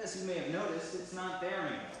 As you may have noticed, it's not there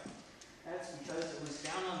anymore. That's because it was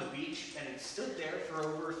down on the beach and it stood there for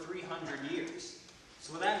over 300 years.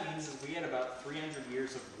 So what that means is we had about 300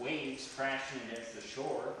 years of waves crashing against the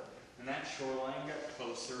shore, and that shoreline got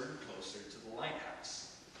closer and closer to the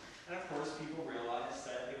lighthouse. And of course, people realized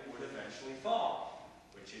that it would eventually fall,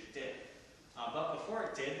 which it did. But before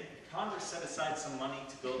it did, Congress set aside some money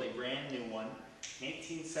to build a brand new one. In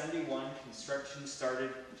 1871, construction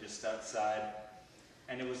started just outside,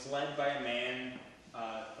 and it was led by a man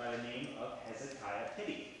by the name of Hezekiah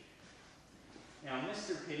Pitty. Now,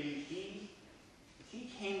 Mr. Pitty, he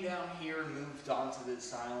came down here and moved onto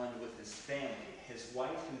this island with his family, his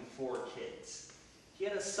wife and 4 kids. He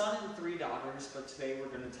had a son and 3 daughters, but today we're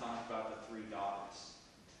going to talk about the 3 daughters.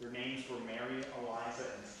 Their names were Mary, Eliza,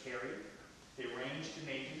 and Carrie. They ranged in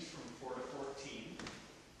ages from 4 to 14.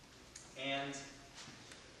 And,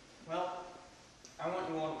 well, I want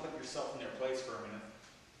you all to put yourself in their place for a minute.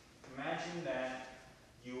 Imagine that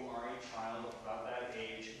you are a child of about that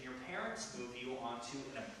age, and your parents move you onto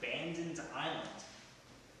an abandoned island.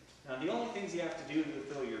 Now, the only things you have to do to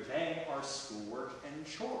fulfill your day are schoolwork and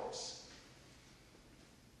chores.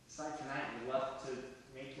 Aside from that, you're left to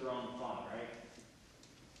make your own fun, right?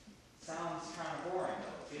 Sounds kind of boring,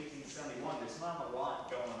 though. It's 1871, there's not a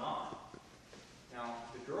lot going on. Now,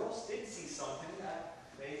 the girls did see something that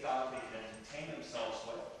they thought they could entertain themselves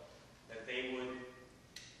with, that they would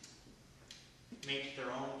make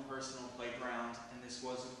their own personal playground, and this this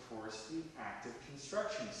was, of course, the active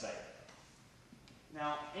construction site.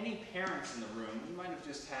 Now, any parents in the room, you might have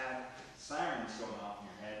just had sirens going off in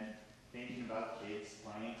your head, thinking about kids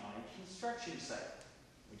playing on a construction site,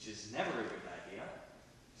 which is never a good idea.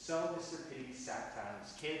 So Mr. Pitty sat down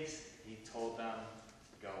his kids. He told them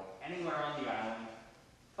to go anywhere on the island,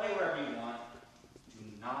 play wherever you want. Do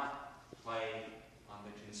not play on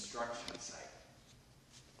the construction site.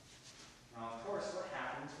 Now, of course, what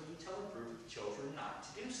happens when you tell a group of children not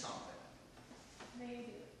to do something?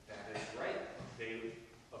 Maybe. That is right. They,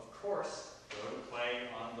 of course, go to play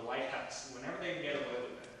on the lighthouse whenever they can get away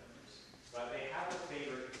with it. But they have a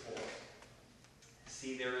favorite toy.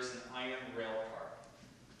 See, there is an iron rail car.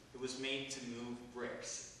 It was made to move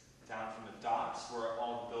bricks down from the docks where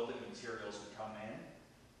all the building materials would come in,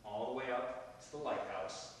 all the way up to the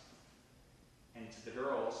lighthouse. And to the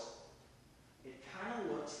girls, it kind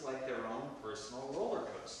of looks like their own personal roller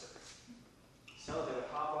coaster. So they would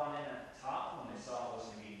hop on in at the top when they saw it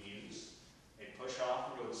wasn't being used. They'd push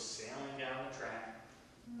off and go sailing down the track.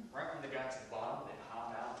 Right when they got to the bottom, they'd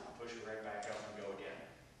hop out and push it right back up and go again.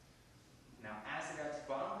 Now, as they got to the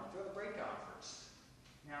bottom, they'd throw the brake on first.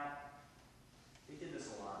 Now, they did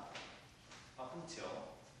this a lot up until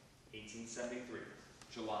 1873,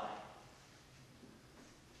 July.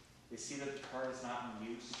 They see that the car is not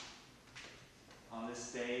in use. On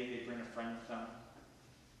this day, they bring a friend with them.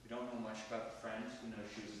 We don't know much about the friend. We know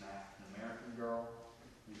she was an African-American girl.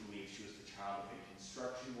 We believe she was the child of a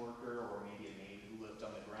construction worker or maybe a maid who lived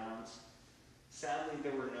on the grounds. Sadly,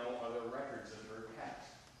 there were no other records of her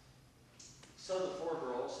kept. So the four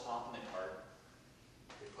girls hop in the cart.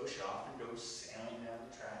 They push off and go sailing down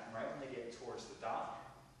the track. And right when they get towards the dock,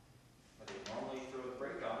 where they normally throw the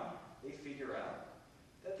brake on, they figure out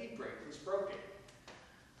that the brake was broken.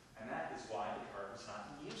 And that is why the cart was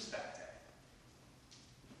not in use that day.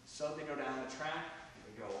 So they go down the track,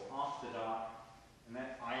 they go off the dock, and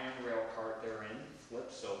that iron rail cart they're in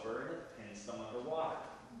flips over and it pins them underwater.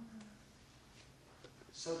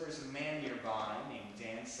 So there's a man nearby named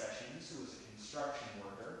Dan Sessions, who was a construction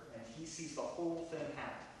worker, and he sees the whole thing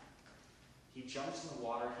happen. He jumps in the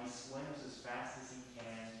water, he swims as fast as he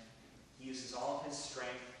can, he uses all of his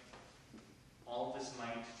strength, all of his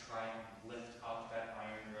might to try and lift up that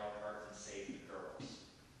iron rail cart and save the girls.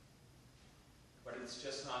 But it's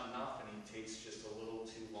just not enough, and he takes just a little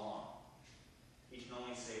too long. He can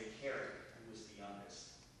only save Carrie, who was the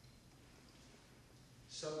youngest.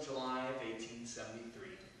 So July of 1873,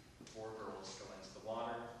 the four girls go into the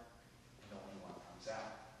water, and only one comes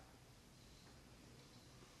out.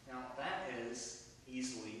 Now, that is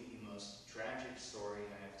easily the most tragic story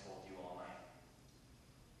I have told you all night.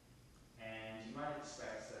 And you might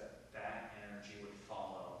expect that that energy would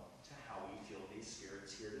follow to how we feel these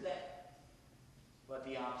spirits here today. But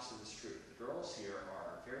the opposite is true. The girls here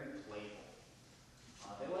are very playful.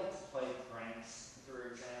 They like to play pranks,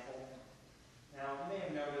 for example. Now, you may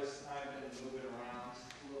have noticed I've been moving around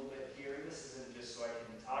a little bit here. This isn't just so I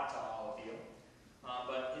can talk to all of you,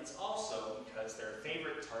 but it's also because their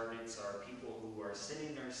favorite targets are people who are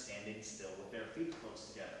sitting or standing still with their feet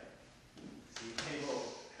close together. So they will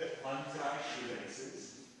untie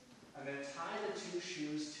shoelaces and then tie the two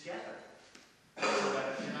shoes together so that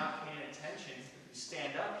if you're not paying attention, you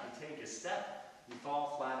stand up, you take a step, you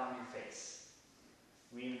fall flat on your face.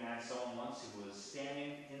 We even had someone once who was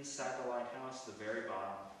standing inside the lighthouse, the very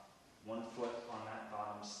bottom, 1 foot on that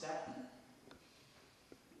bottom step.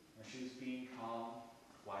 And she was being calm,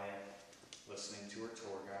 quiet, listening to her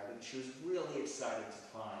tour guide, and she was really excited to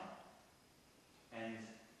climb. And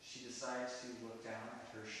she decides to look down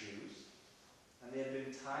at her shoes, and they had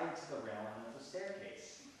been tied to the railing of the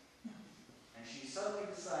staircase. And she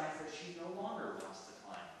suddenly decides that she no longer wants to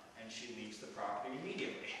climb, and she leaves the property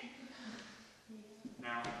immediately.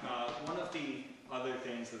 Now, one of the other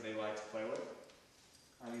things that they like to play with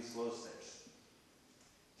are these glow sticks.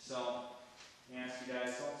 So, we ask you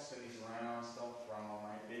guys, don't spin these around, don't throw them all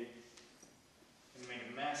night. They make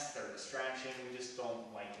a mess, they're a distraction, we just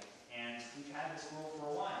don't like it. And we've had this rule for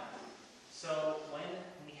a while. So, when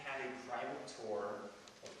we had a private tour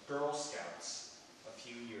of Girl Scouts a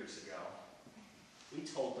few years ago, we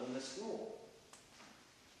told them this rule.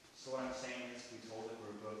 So what I'm saying is we told a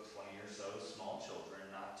group of 20 or so small children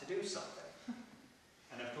not to do something.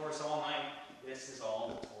 And of course all night, this is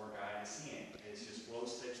all the tour guide is seeing. It's just glow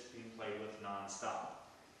sticks being played with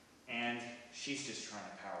non-stop. And she's just trying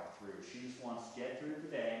to power through. She just wants to get through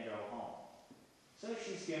the day and go home. So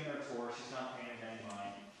she's giving her tour, she's not paying any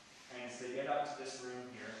mind. And so they get up to this room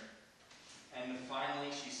here, and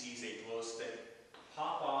finally she sees a glow stick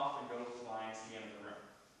pop off and go flying to the end of the room.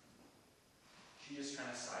 She just kind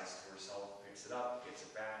of sighs to herself, picks it up, gets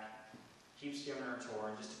it back, keeps giving her a tour,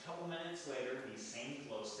 and just a couple minutes later, the same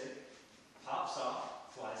glow stick pops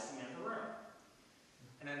off, flies to the end of the room.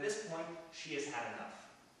 And at this point, she has had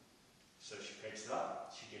enough. So she picks it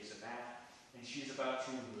up, she gives it back, and she's about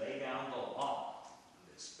to lay down the law on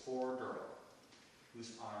this poor girl,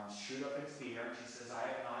 whose arms shoot up into the air, and she says, I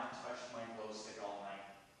have not touched my glow stick all night.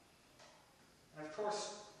 And of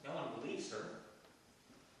course, no one believes her,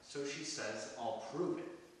 so she says, I'll prove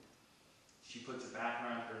it. She puts it back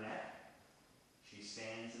around her neck, she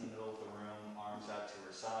stands in the middle of the room, arms out to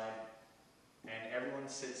her side, and everyone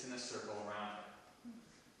sits in a circle around her.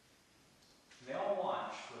 They all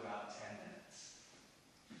watch for about 10 minutes.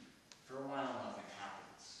 For a while, nothing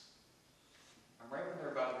happens. And right when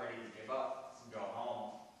they're about ready to give up and go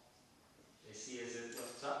home, they see as it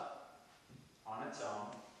lifts up on its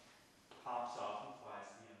own, pops off, and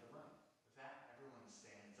flies to the end of the room. With that, everyone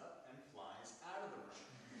stands up and flies out of the room.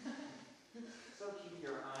 So keep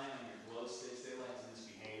your eye on your glow sticks. They like to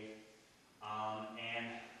misbehave.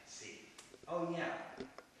 And let's see. Oh yeah,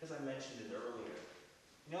 because I mentioned it earlier.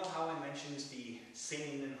 You know how I mentioned the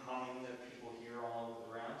singing and humming that people hear all over the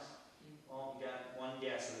grounds? Well, you got one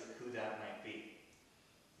guess of who that might be.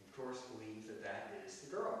 You of course believe that that is the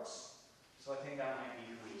girls. So I think that might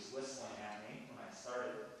be who was whistling at me when I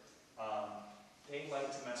started. They like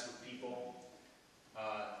to mess with people.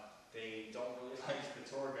 They don't really like the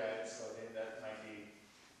tour guides, so I think that might be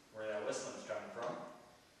where that whistling's coming from.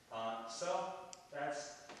 So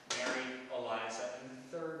that's Mary, Eliza, and the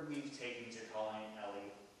third we've taken to calling Ellie.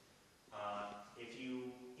 If you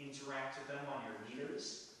interact with them on your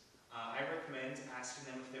meters, I recommend asking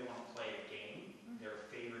them if they want to play a game. Their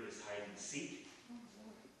favorite is hide and seek.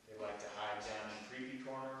 They like to hide down in the creepy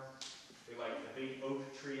corner. They like the big oak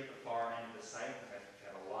tree at the far end of the site. In fact, we've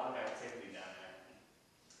had a lot of activity down there.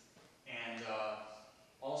 And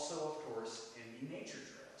also, of course, in the nature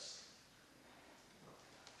trails.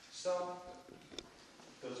 So,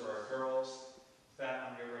 those are our girls. With that,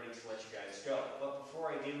 I'm getting ready to let you guys go. But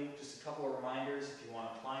before I do, just a couple of reminders. If you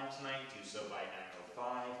want to climb tonight, do so by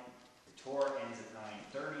 9:05. The tour ends at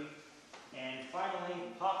 9:30. And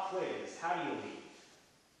finally, pop quiz. How do you leave?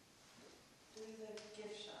 Through the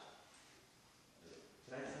gift shop.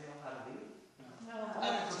 Did I tell you how to leave? No.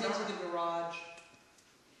 Into the garage.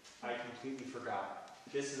 I completely forgot.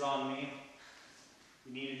 This is on me.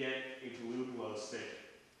 You need to get a blue glow stick,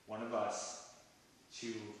 one of us,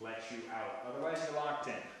 to let you out. Otherwise, you're locked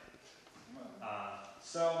in.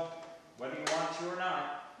 So, whether you want to or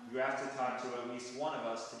not, you have to talk to at least one of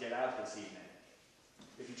us to get out this evening.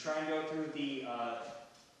 If you try and go through the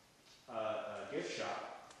gift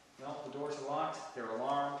shop, well, the doors are locked, they're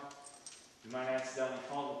alarmed. You might accidentally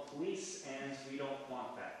call the police, and we don't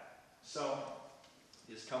want that. So,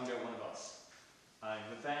 just come get one of us. And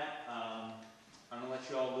with that, I'm going to let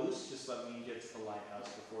you all loose. Just let me get to the lighthouse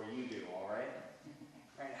before you do, all right?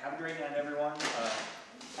 All right, have a great night, everyone.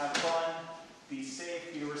 Have fun. Be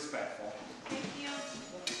safe. Be respectful. Thank you.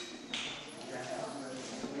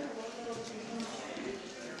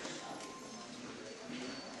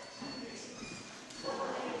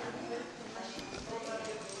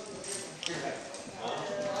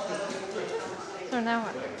 So now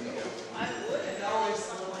what?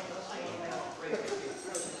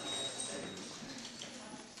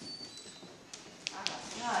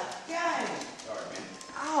 God dang! Sorry, man.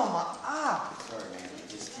 Ow, my eye! Sorry, man.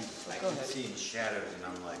 I keep seeing shadows, and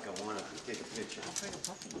I'm like, I want to take a picture.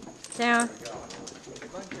 Down.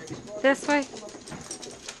 This way.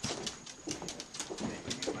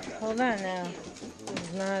 Hold on now.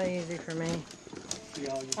 It's not easy for me. See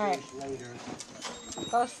all you All right. later.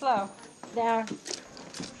 Go slow. Down.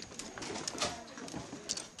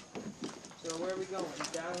 So where are we going?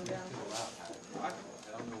 Down and down? I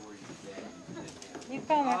don't know where you're at. You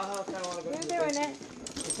coming? I kind of want to go You're to the doing basement. it.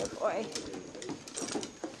 Good boy.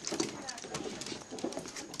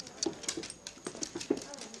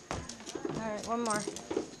 All right, one more.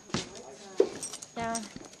 Down.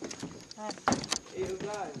 Up. Hey, you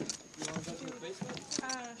guys, you want to go to the basement?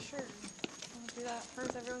 Sure. I'll do that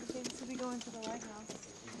first. Everyone seems to be going to the lighthouse.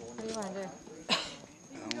 What do you want to do?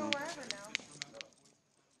 You can go wherever now.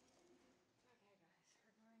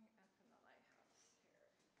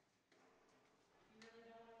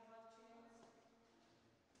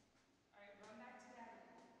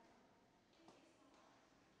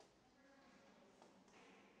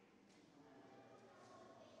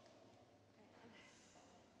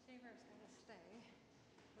 Shaver's going to stay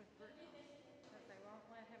with Bruno because they won't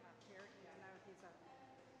let him up here even though he's a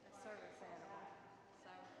service animal.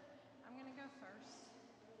 So I'm going to go first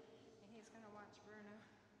and he's going to watch Bruno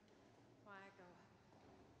while I go up.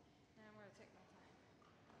 Now I'm going to take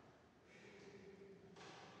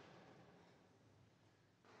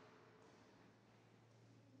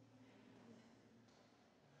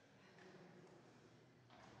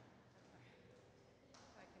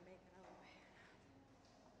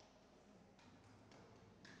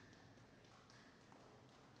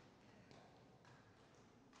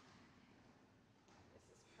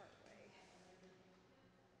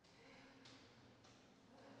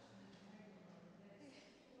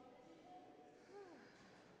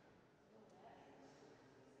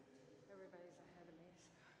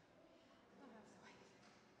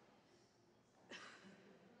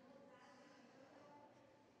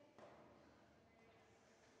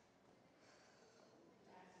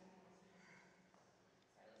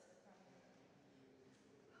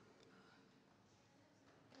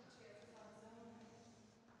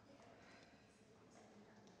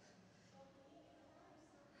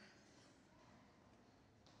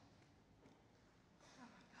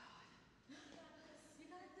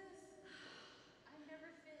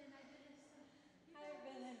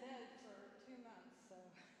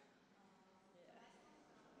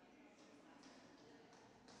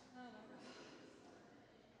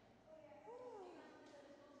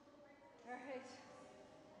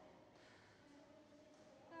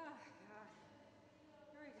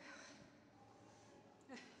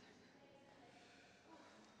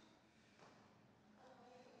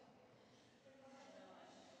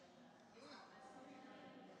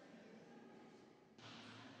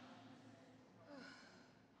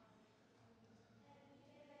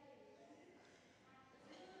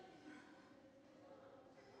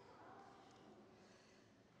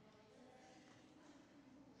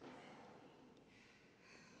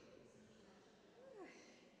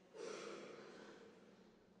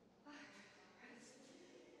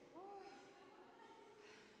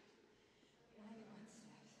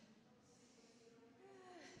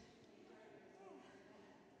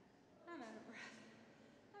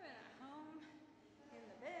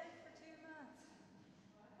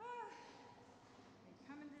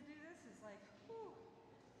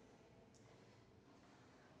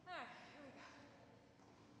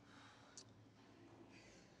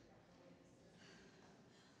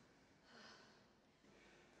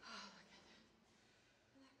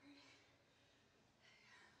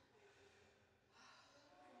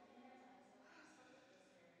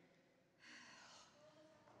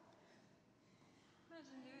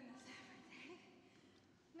Imagine doing this every day.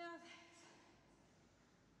 No thanks.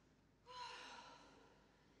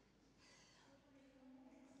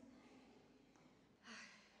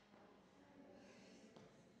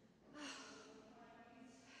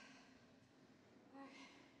 Okay.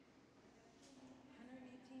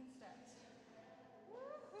 118 steps.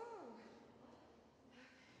 Woohoo!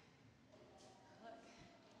 Look,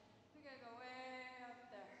 we gotta go way up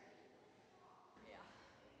there. Yeah.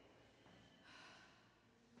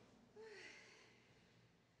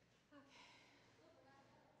 Okay.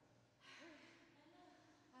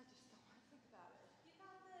 I just don't want to think about it. You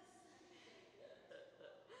got this.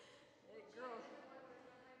 Hey, girls.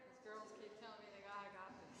 These girls keep telling me I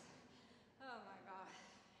got this. Oh my God.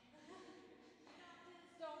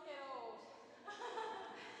 Don't get old.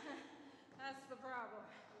 That's the problem.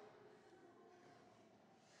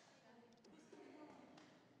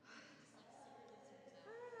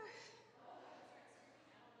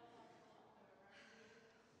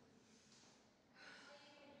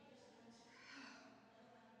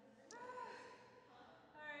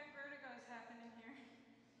 All right, vertigo's happening here.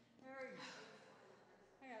 There we go.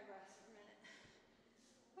 I gotta rest for a minute.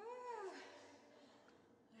 Woo.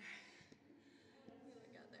 What do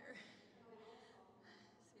we got there?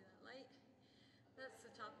 See that light? That's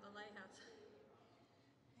the top of the lighthouse.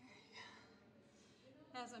 There you go.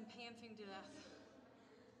 As I'm panting to death.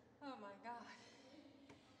 Oh my God.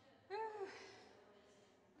 Woo.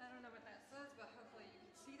 I don't know what that says, but hopefully you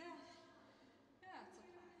can see that. Yeah, it's a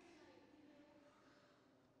plaque.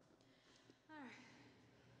 All right.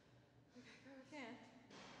 Okay, go again.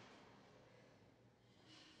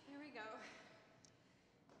 Here we go.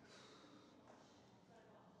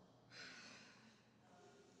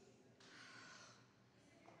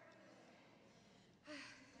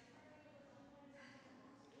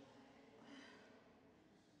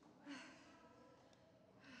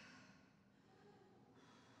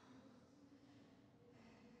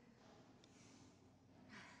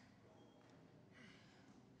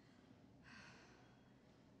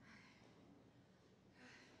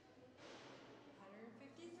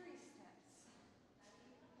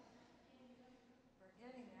 We're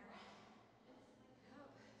getting there. Yep.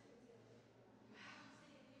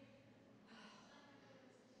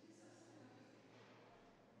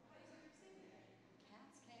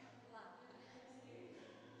 Cats can't fly.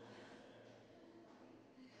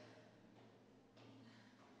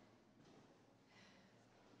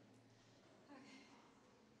 Okay.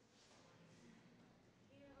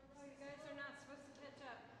 Oh, you guys are not supposed to catch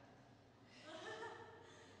up.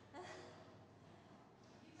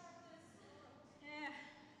 Yeah.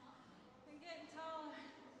 I'm getting taller.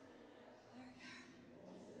 There we go.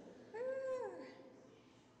 Woo.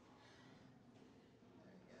 There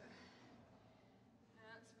we go.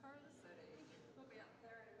 That's part of the city. We'll be up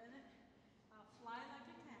there in a minute. I'll fly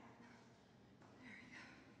like a cat. There we go.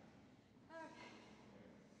 Okay.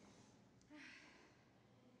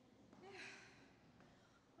 Yeah.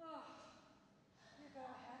 Oh, you go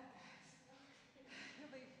ahead, guys.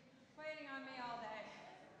 You'll be waiting on me all day.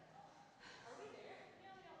 Are we there?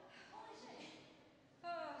 Holy shit.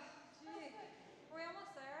 Oh, gee. Are we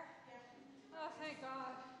almost there? Yeah. Oh, thank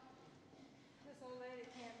God. This old lady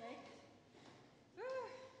can't make it. Whew.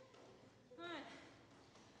 Come on.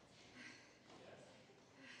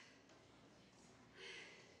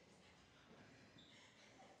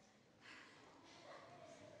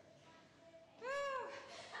 Whew.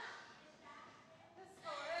 This is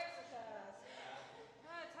for exercise.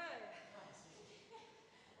 I tell you.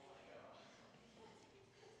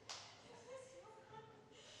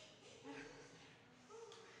 Whew.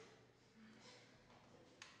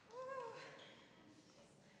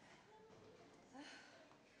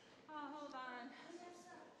 Oh, hold on.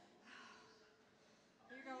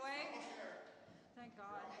 You gonna wait? Thank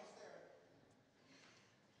God.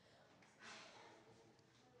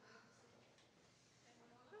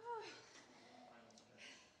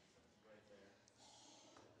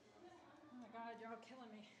 Oh my God, you're all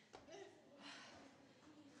killing me.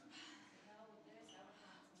 Hell with this, I would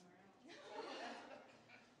find somewhere else.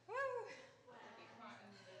 Woo! I'd be caught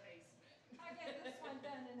in the basement. I get this one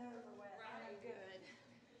done and over with. Right. I'm good.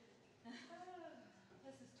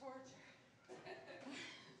 This is torture.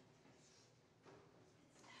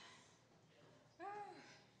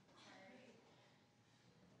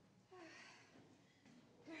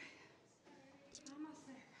 Almost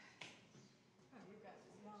there. Oh, you guys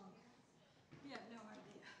are long. You have no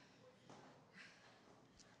idea.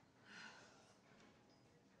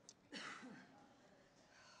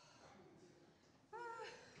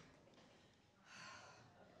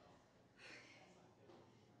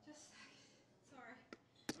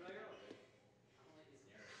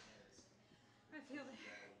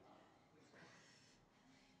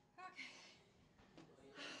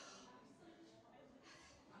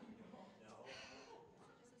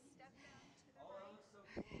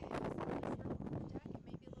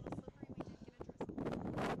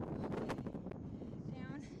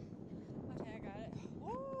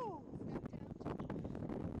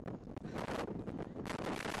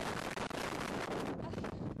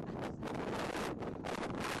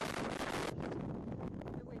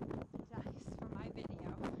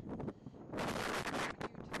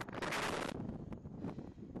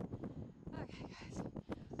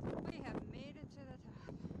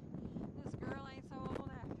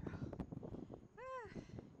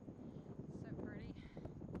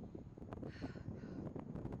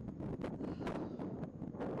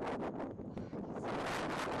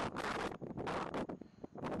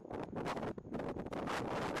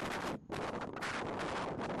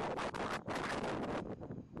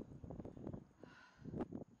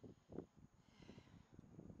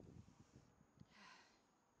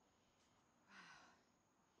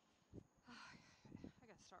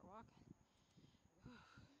 start walking. Whew.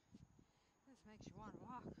 This makes you want to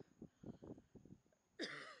walk.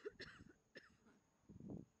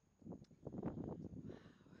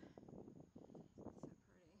 So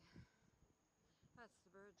pretty. That's the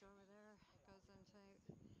bridge over there. It goes into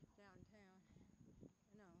downtown.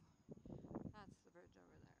 No, that's the bridge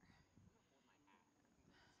over there.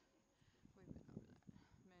 We've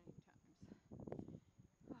been over that many times.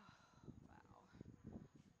 Oh, wow.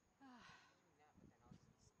 Ah.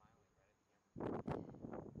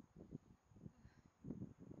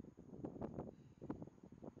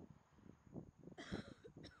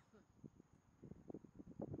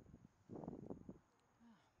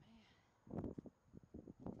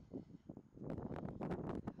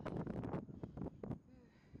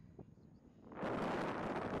 Doing that, but then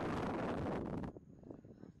all of a sudden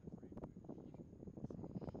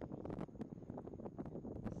smiling right at the camera.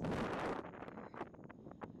 Oh, man.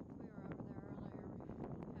 We were over there earlier,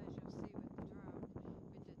 as you'll see with the drone.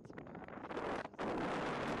 We did some drone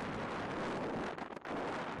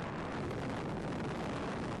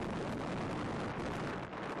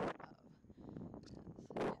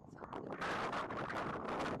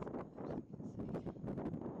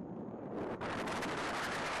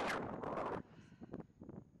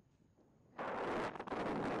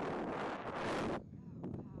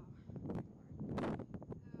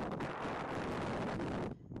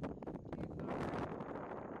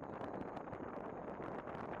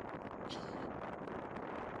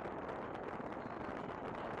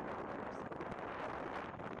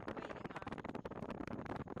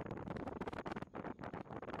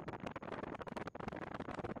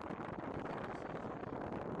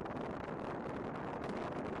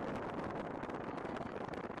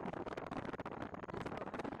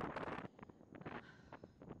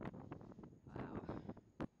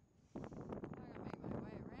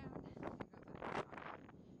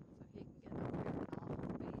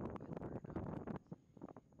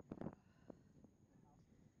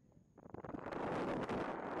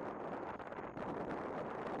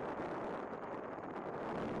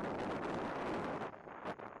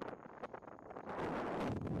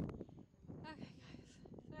Okay, guys,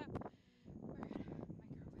 so we're gonna make our way.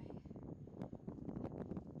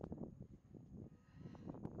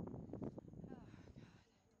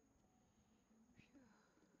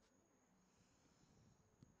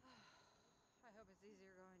 Oh, God. Phew. I hope it's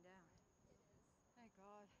easier going down. It is. Thank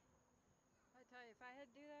God. I tell you, if I had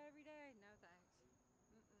to do that every day, no thanks.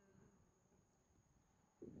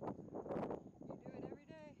 You do it every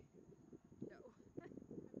day? No. I've had to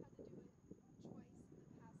do it twice in the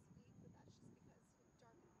past week, but that's just because with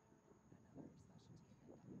Dark in the Moon and another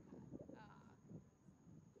specialty event that we've had. Ah,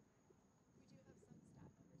 We do have some staff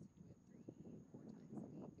members who do it 3-4 times a week.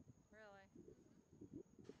 really?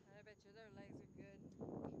 I bet you their legs are good.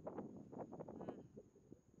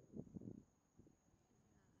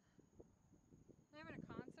 They having a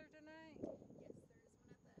concert tonight? Yes, there is one at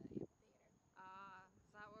the amphitheater. Ah,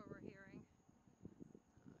 is that what we're hearing?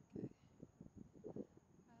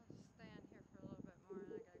 Okay. I'll just stand here for a little bit more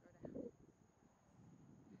and I gotta go down.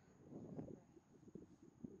 Step up to the right and please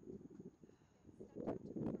keep your voice out of the speakers.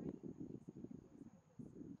 Really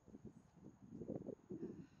pretty.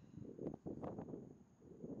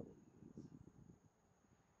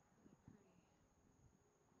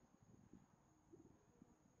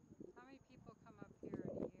 How many people come up here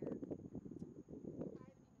in a year? I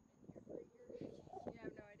haven't even been here for a year. You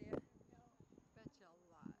have no idea? No. Bet you a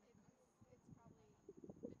lot. It's probably between 20 to 30,000 most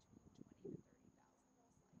likely. Yeah.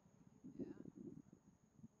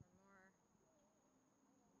 Or more. Okay.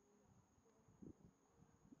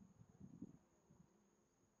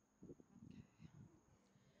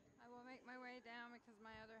 I will make my way down because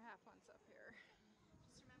my other half wants up here.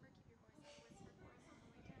 Just remember, keep your voice out of whisper for us on the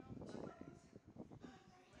way down.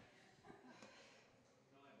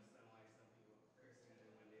 Don't understand why some people, Christina didn't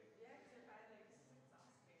want to do it. Yeah, because I find like this is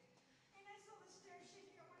exhausting. And I saw the stairs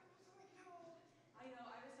shaking up when I was like, no. I know,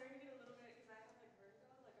 I was starting to get a little bit, because I have like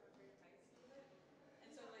vertigo, like I'm afraid of heights a little bit.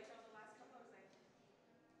 And so like on the last couple I was like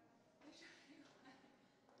trying to go.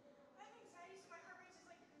 I have anxiety, so my heart rate is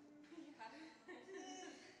like,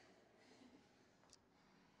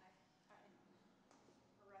 Yeah.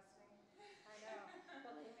 I'm resting. I know.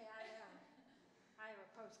 Believe me, I know. I have a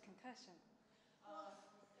post-concussion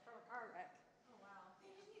from a car wreck. Oh wow. they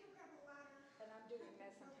just need to grab a ladder. And I'm doing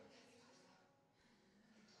this.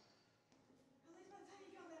 At least by the time you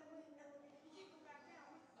get on that elevator, you can't go back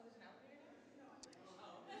down. Oh, there's an elevator now? No, I didn't.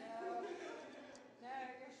 Oh. No,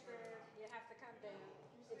 you're screwed. You have to come down.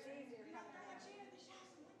 It's easier You know, coming they're down. actually they should have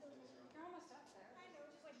some windows in there. You're almost up there. I know,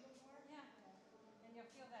 just like one more. Yeah. And you'll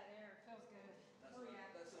feel that air. It feels good. That's Oh, yeah.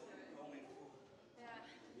 That's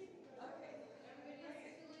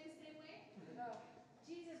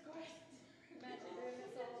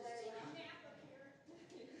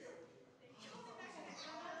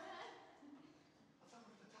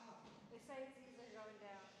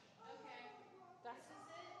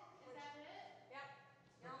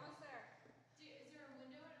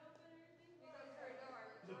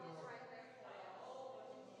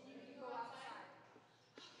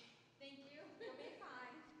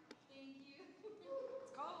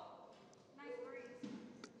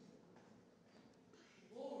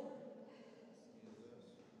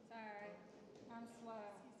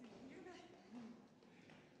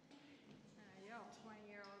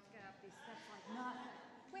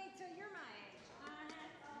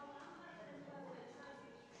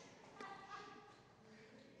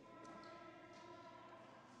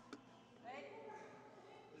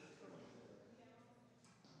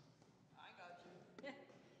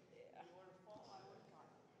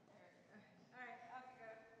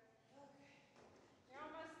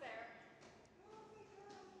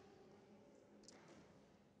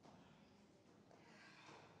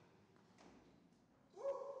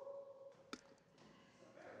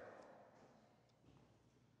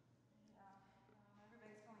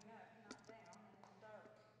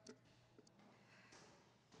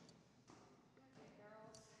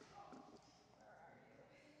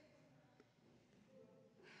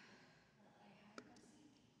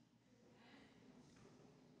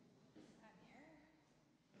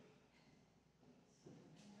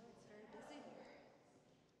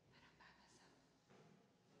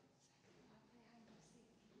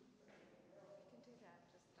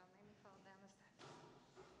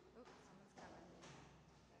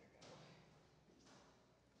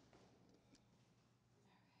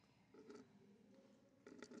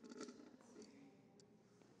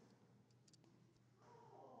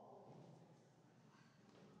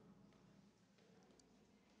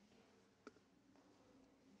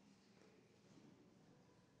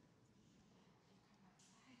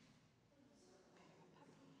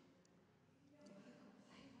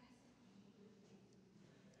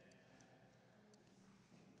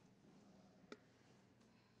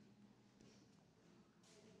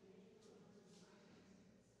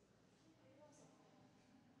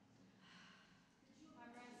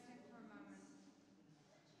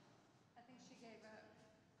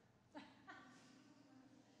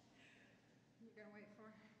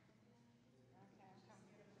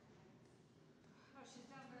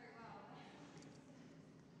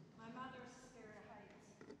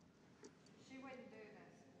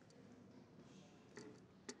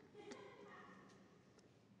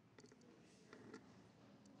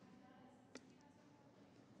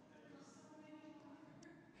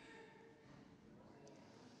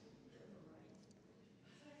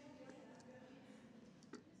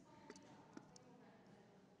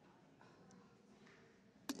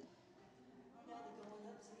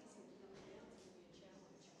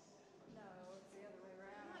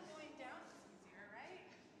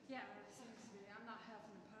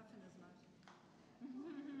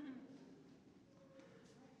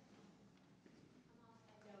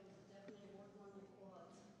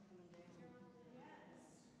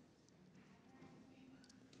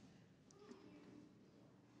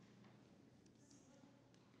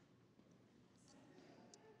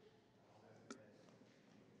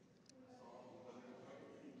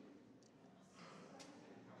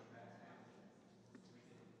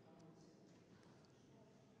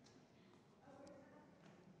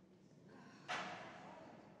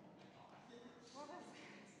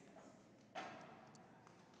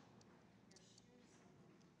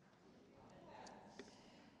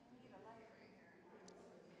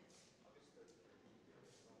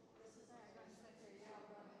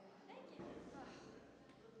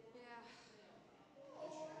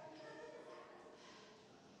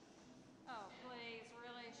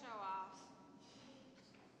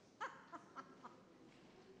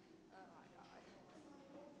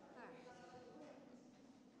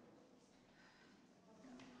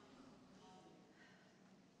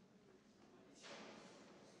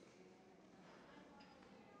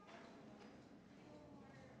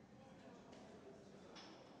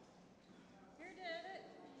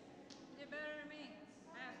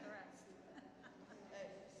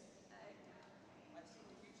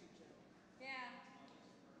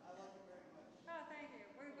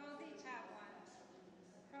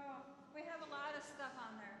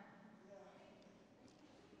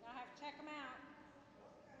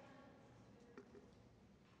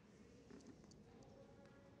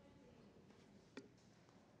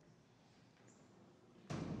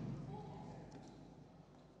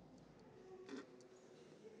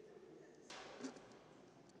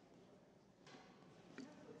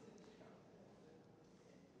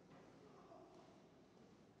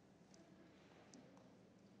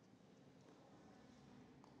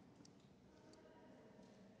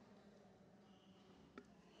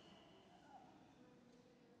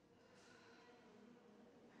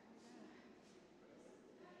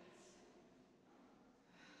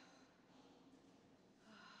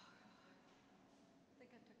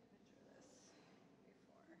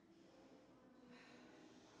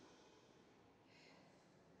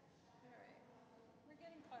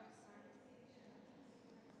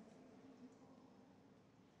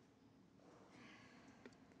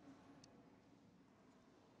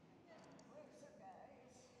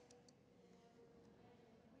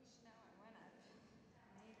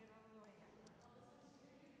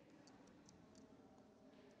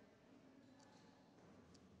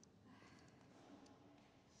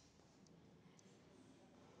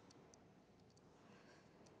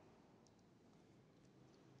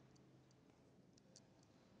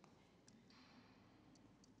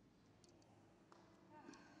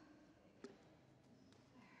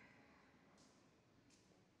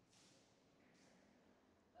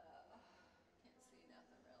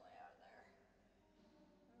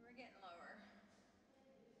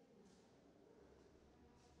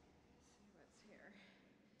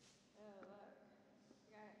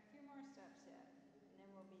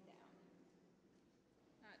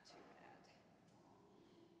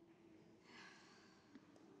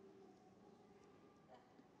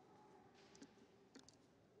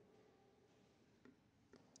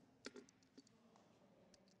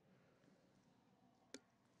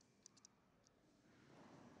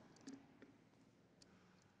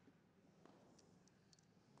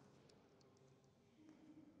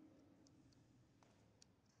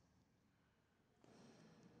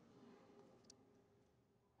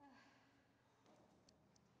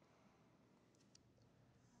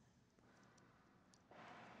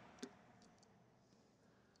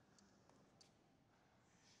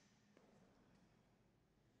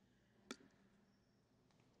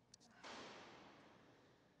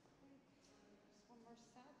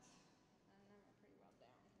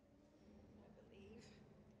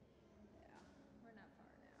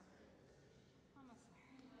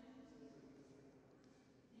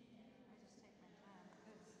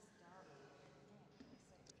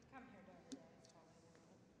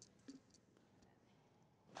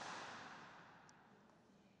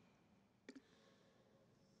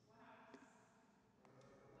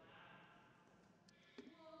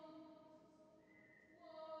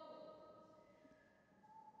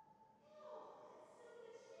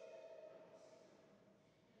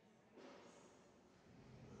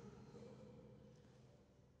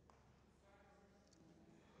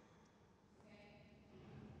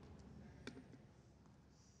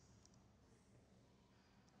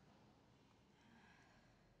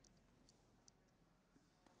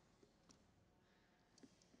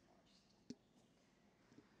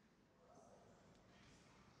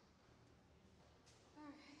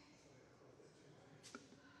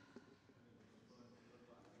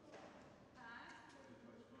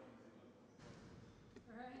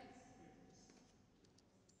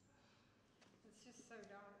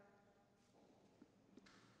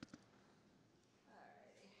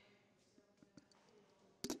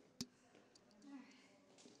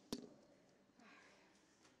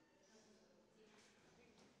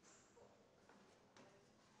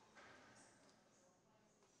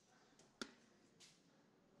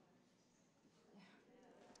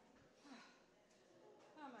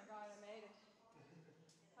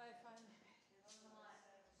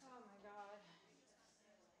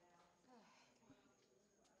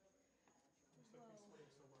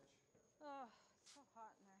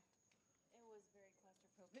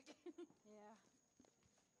claustrophobic. Yeah.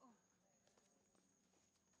 Oh.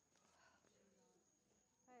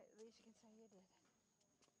 Hey, at least you can say you did it.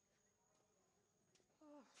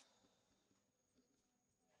 Oh.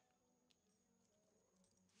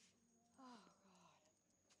 Oh, God.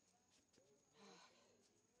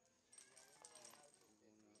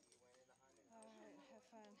 All right, have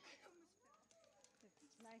fun.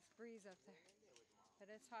 It's a nice breeze up there,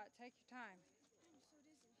 but it's hot. Take your time. I'm so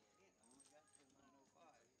dizzy.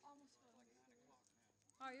 Almost fell asleep.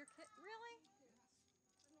 Oh, you're kidding? Really?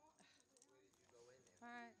 All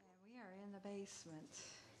right, and we are in the basement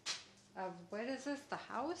of, what is this, the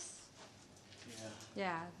house? Yeah.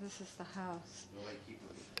 Yeah, this is the house. The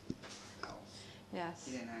lightkeeper's house. Yes.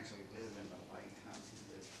 He didn't actually live in the lighthouse, he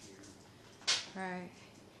lived here. Right.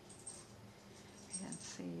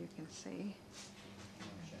 You can see.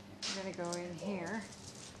 I'm gonna go in here.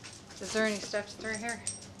 Is there any steps through here?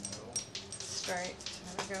 No. Straight.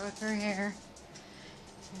 I'm gonna go through here.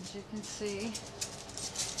 As you can see,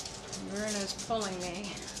 Bruno's pulling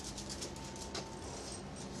me.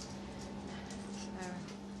 So,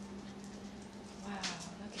 wow,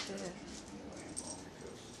 look at this.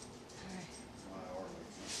 All right.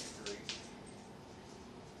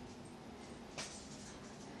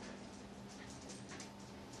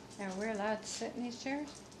 Now we're allowed to sit in these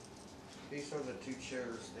chairs? These are the 2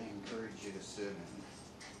 chairs they encourage you to sit in.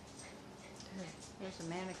 There's a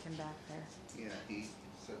mannequin back there. Yeah, he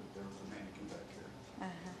said there was a mannequin back here.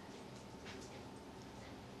 Uh-huh.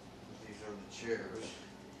 These are the chairs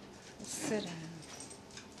Sit in.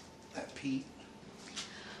 that Pete.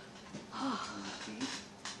 Pete.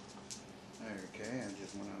 Okay, I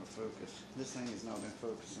just went out of focus. This thing has not been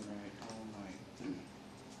focusing right all night.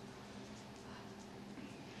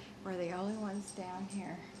 We're the only ones down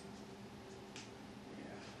here.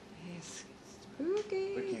 Yeah. It's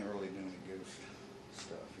spooky. We can't really do any ghost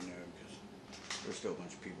stuff, you know, because there's still a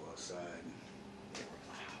bunch of people outside. They were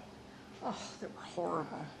loud. Oh, they were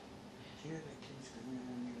horrible. Did you hear that kid screaming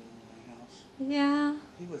when you were in my house? Yeah,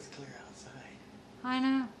 He was clear outside. I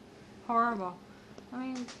know. Horrible. I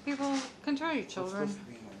mean, people control your children. It's supposed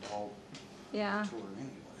to be an adult Yeah, tour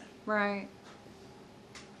anyway. right.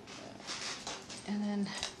 And then,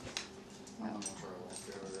 I don't know if I walked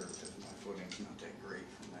over there because my footing's not that great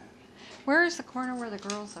from that. where is the corner where the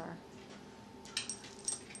girls are?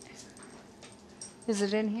 Is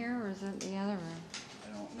it in here or is it in the other room?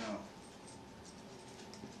 I don't know.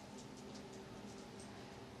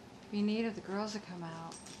 We needed the girls to come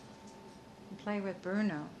out and play with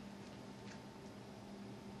Bruno.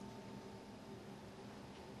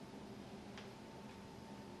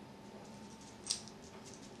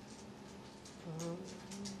 You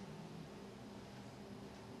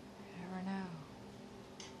never know.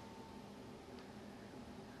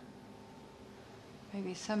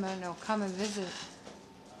 Maybe someone will come and visit.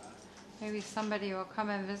 Maybe somebody will come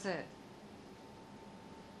and visit.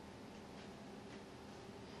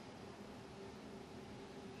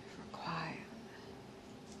 We're quiet.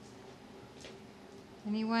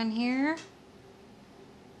 Anyone here?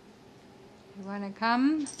 You want to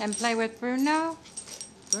come and play with Bruno?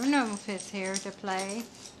 Bruno is here to play.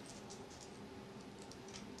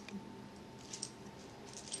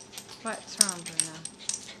 What's wrong, Bruno?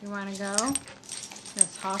 You want to go?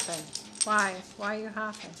 It's hopping. Why? Why are you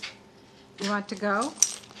hopping? You want to go?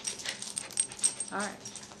 All right.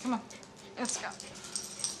 Come on. Let's go.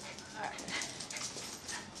 All right.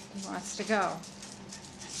 He wants to go.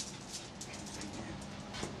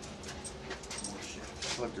 More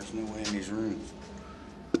ships. Look, there's no way in these rooms.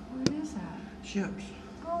 What is that? Ships.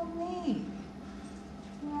 Oh, neat.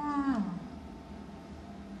 Wow.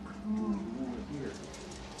 Cool. More here.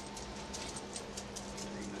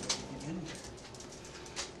 Get in there.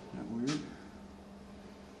 Isn't that weird?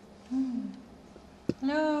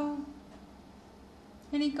 Hello?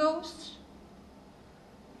 Any ghosts?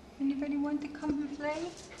 Anybody want to come and play?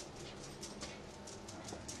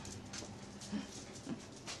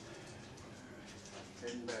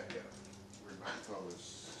 Heading back up. We're about to call this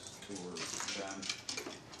tour done.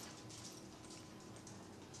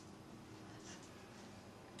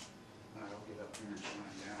 I'll get up here and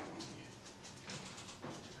shine down on you.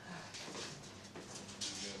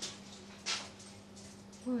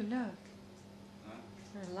 Oh, look. Huh?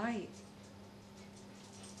 There's light.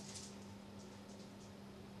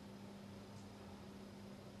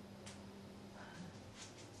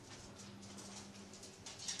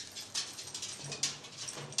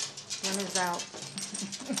 One is out.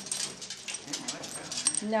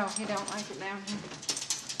 No, he don't like it down here.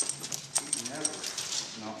 You never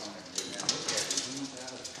not want to go down. Look at it. He's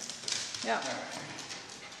out. Yeah.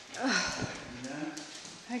 You done?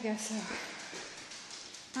 I guess so.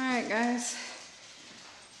 Alright guys,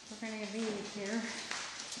 we're gonna leave here.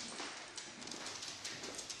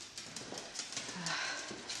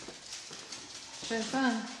 It's been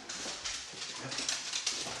fun.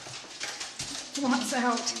 He wants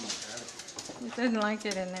out. He didn't like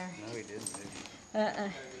it in there. No, he didn't, did he?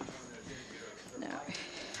 No,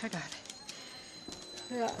 I got it.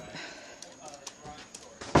 Yeah.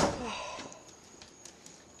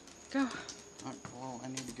 Go. Well, I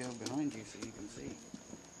need to go behind you so you can see.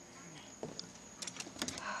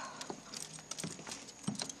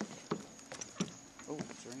 Oh,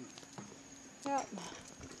 it's raining. Yep.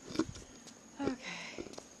 Okay.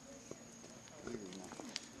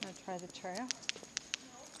 Gonna try the trail.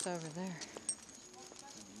 It's over there.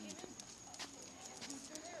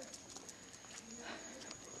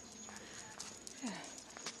 Yeah.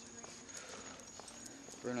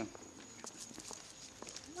 Bruno.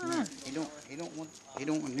 He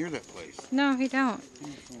don't want near that place. No, he don't.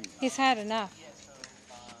 He's had enough.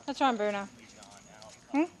 What's wrong, Bruno?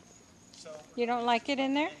 Hmm? You don't like it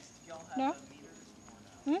in there? No?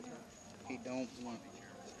 Hmm? He don't want.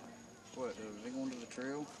 What? Are they going to the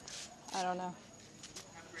trail? I don't know.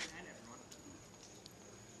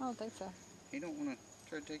 I don't think so. He don't want to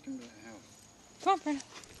try to take him to the house. Come on, Bruno.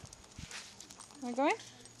 Want to go in?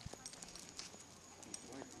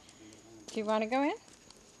 Do you want to go in?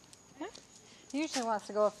 Huh? He usually wants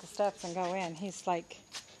to go up the steps and go in. He's like,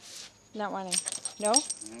 not wanting. No? No.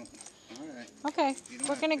 All right. Okay,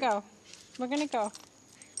 we're going to go. We're going to go.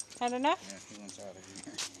 Had enough? Yeah, he wants out of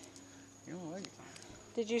here. You don't like it.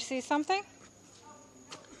 Did you see something?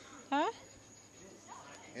 Huh?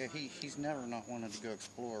 Yeah, he's never not wanted to go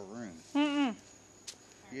explore a room. Mm-mm.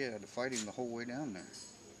 You had to fight him the whole way down there.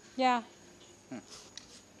 Yeah.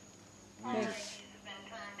 Weird.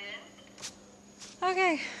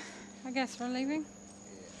 Okay, I guess we're leaving.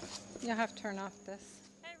 You'll have to turn off this.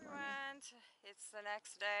 Hey everyone, it's the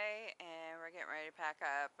next day and we're getting ready to pack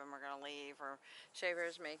up and we're going to leave.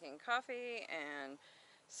 Shaver's making coffee and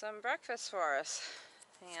some breakfast for us.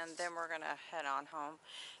 And then we're going to head on home.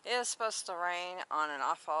 It is supposed to rain on and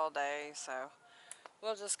off all day, so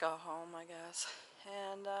we'll just go home, I guess.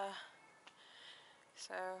 And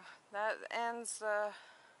so that ends the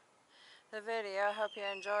video. I hope you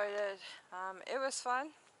enjoyed it. It was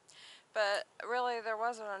fun, but really there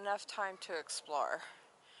wasn't enough time to explore.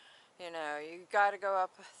 You know, you got to go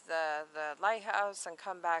up the lighthouse and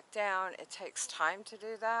come back down. It takes time to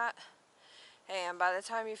do that. And by the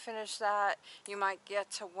time you finish that, you might get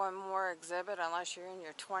to one more exhibit unless you're in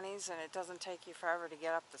your 20s and it doesn't take you forever to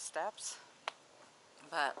get up the steps.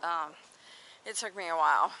 But it took me a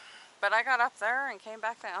while. But I got up there and came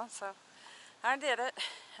back down, so I did it.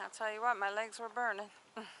 I'll tell you what, my legs were burning.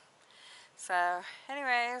 So,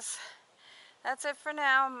 anyways, that's it for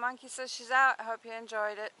now. Monkey says she's out. I hope you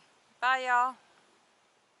enjoyed it. Bye, y'all.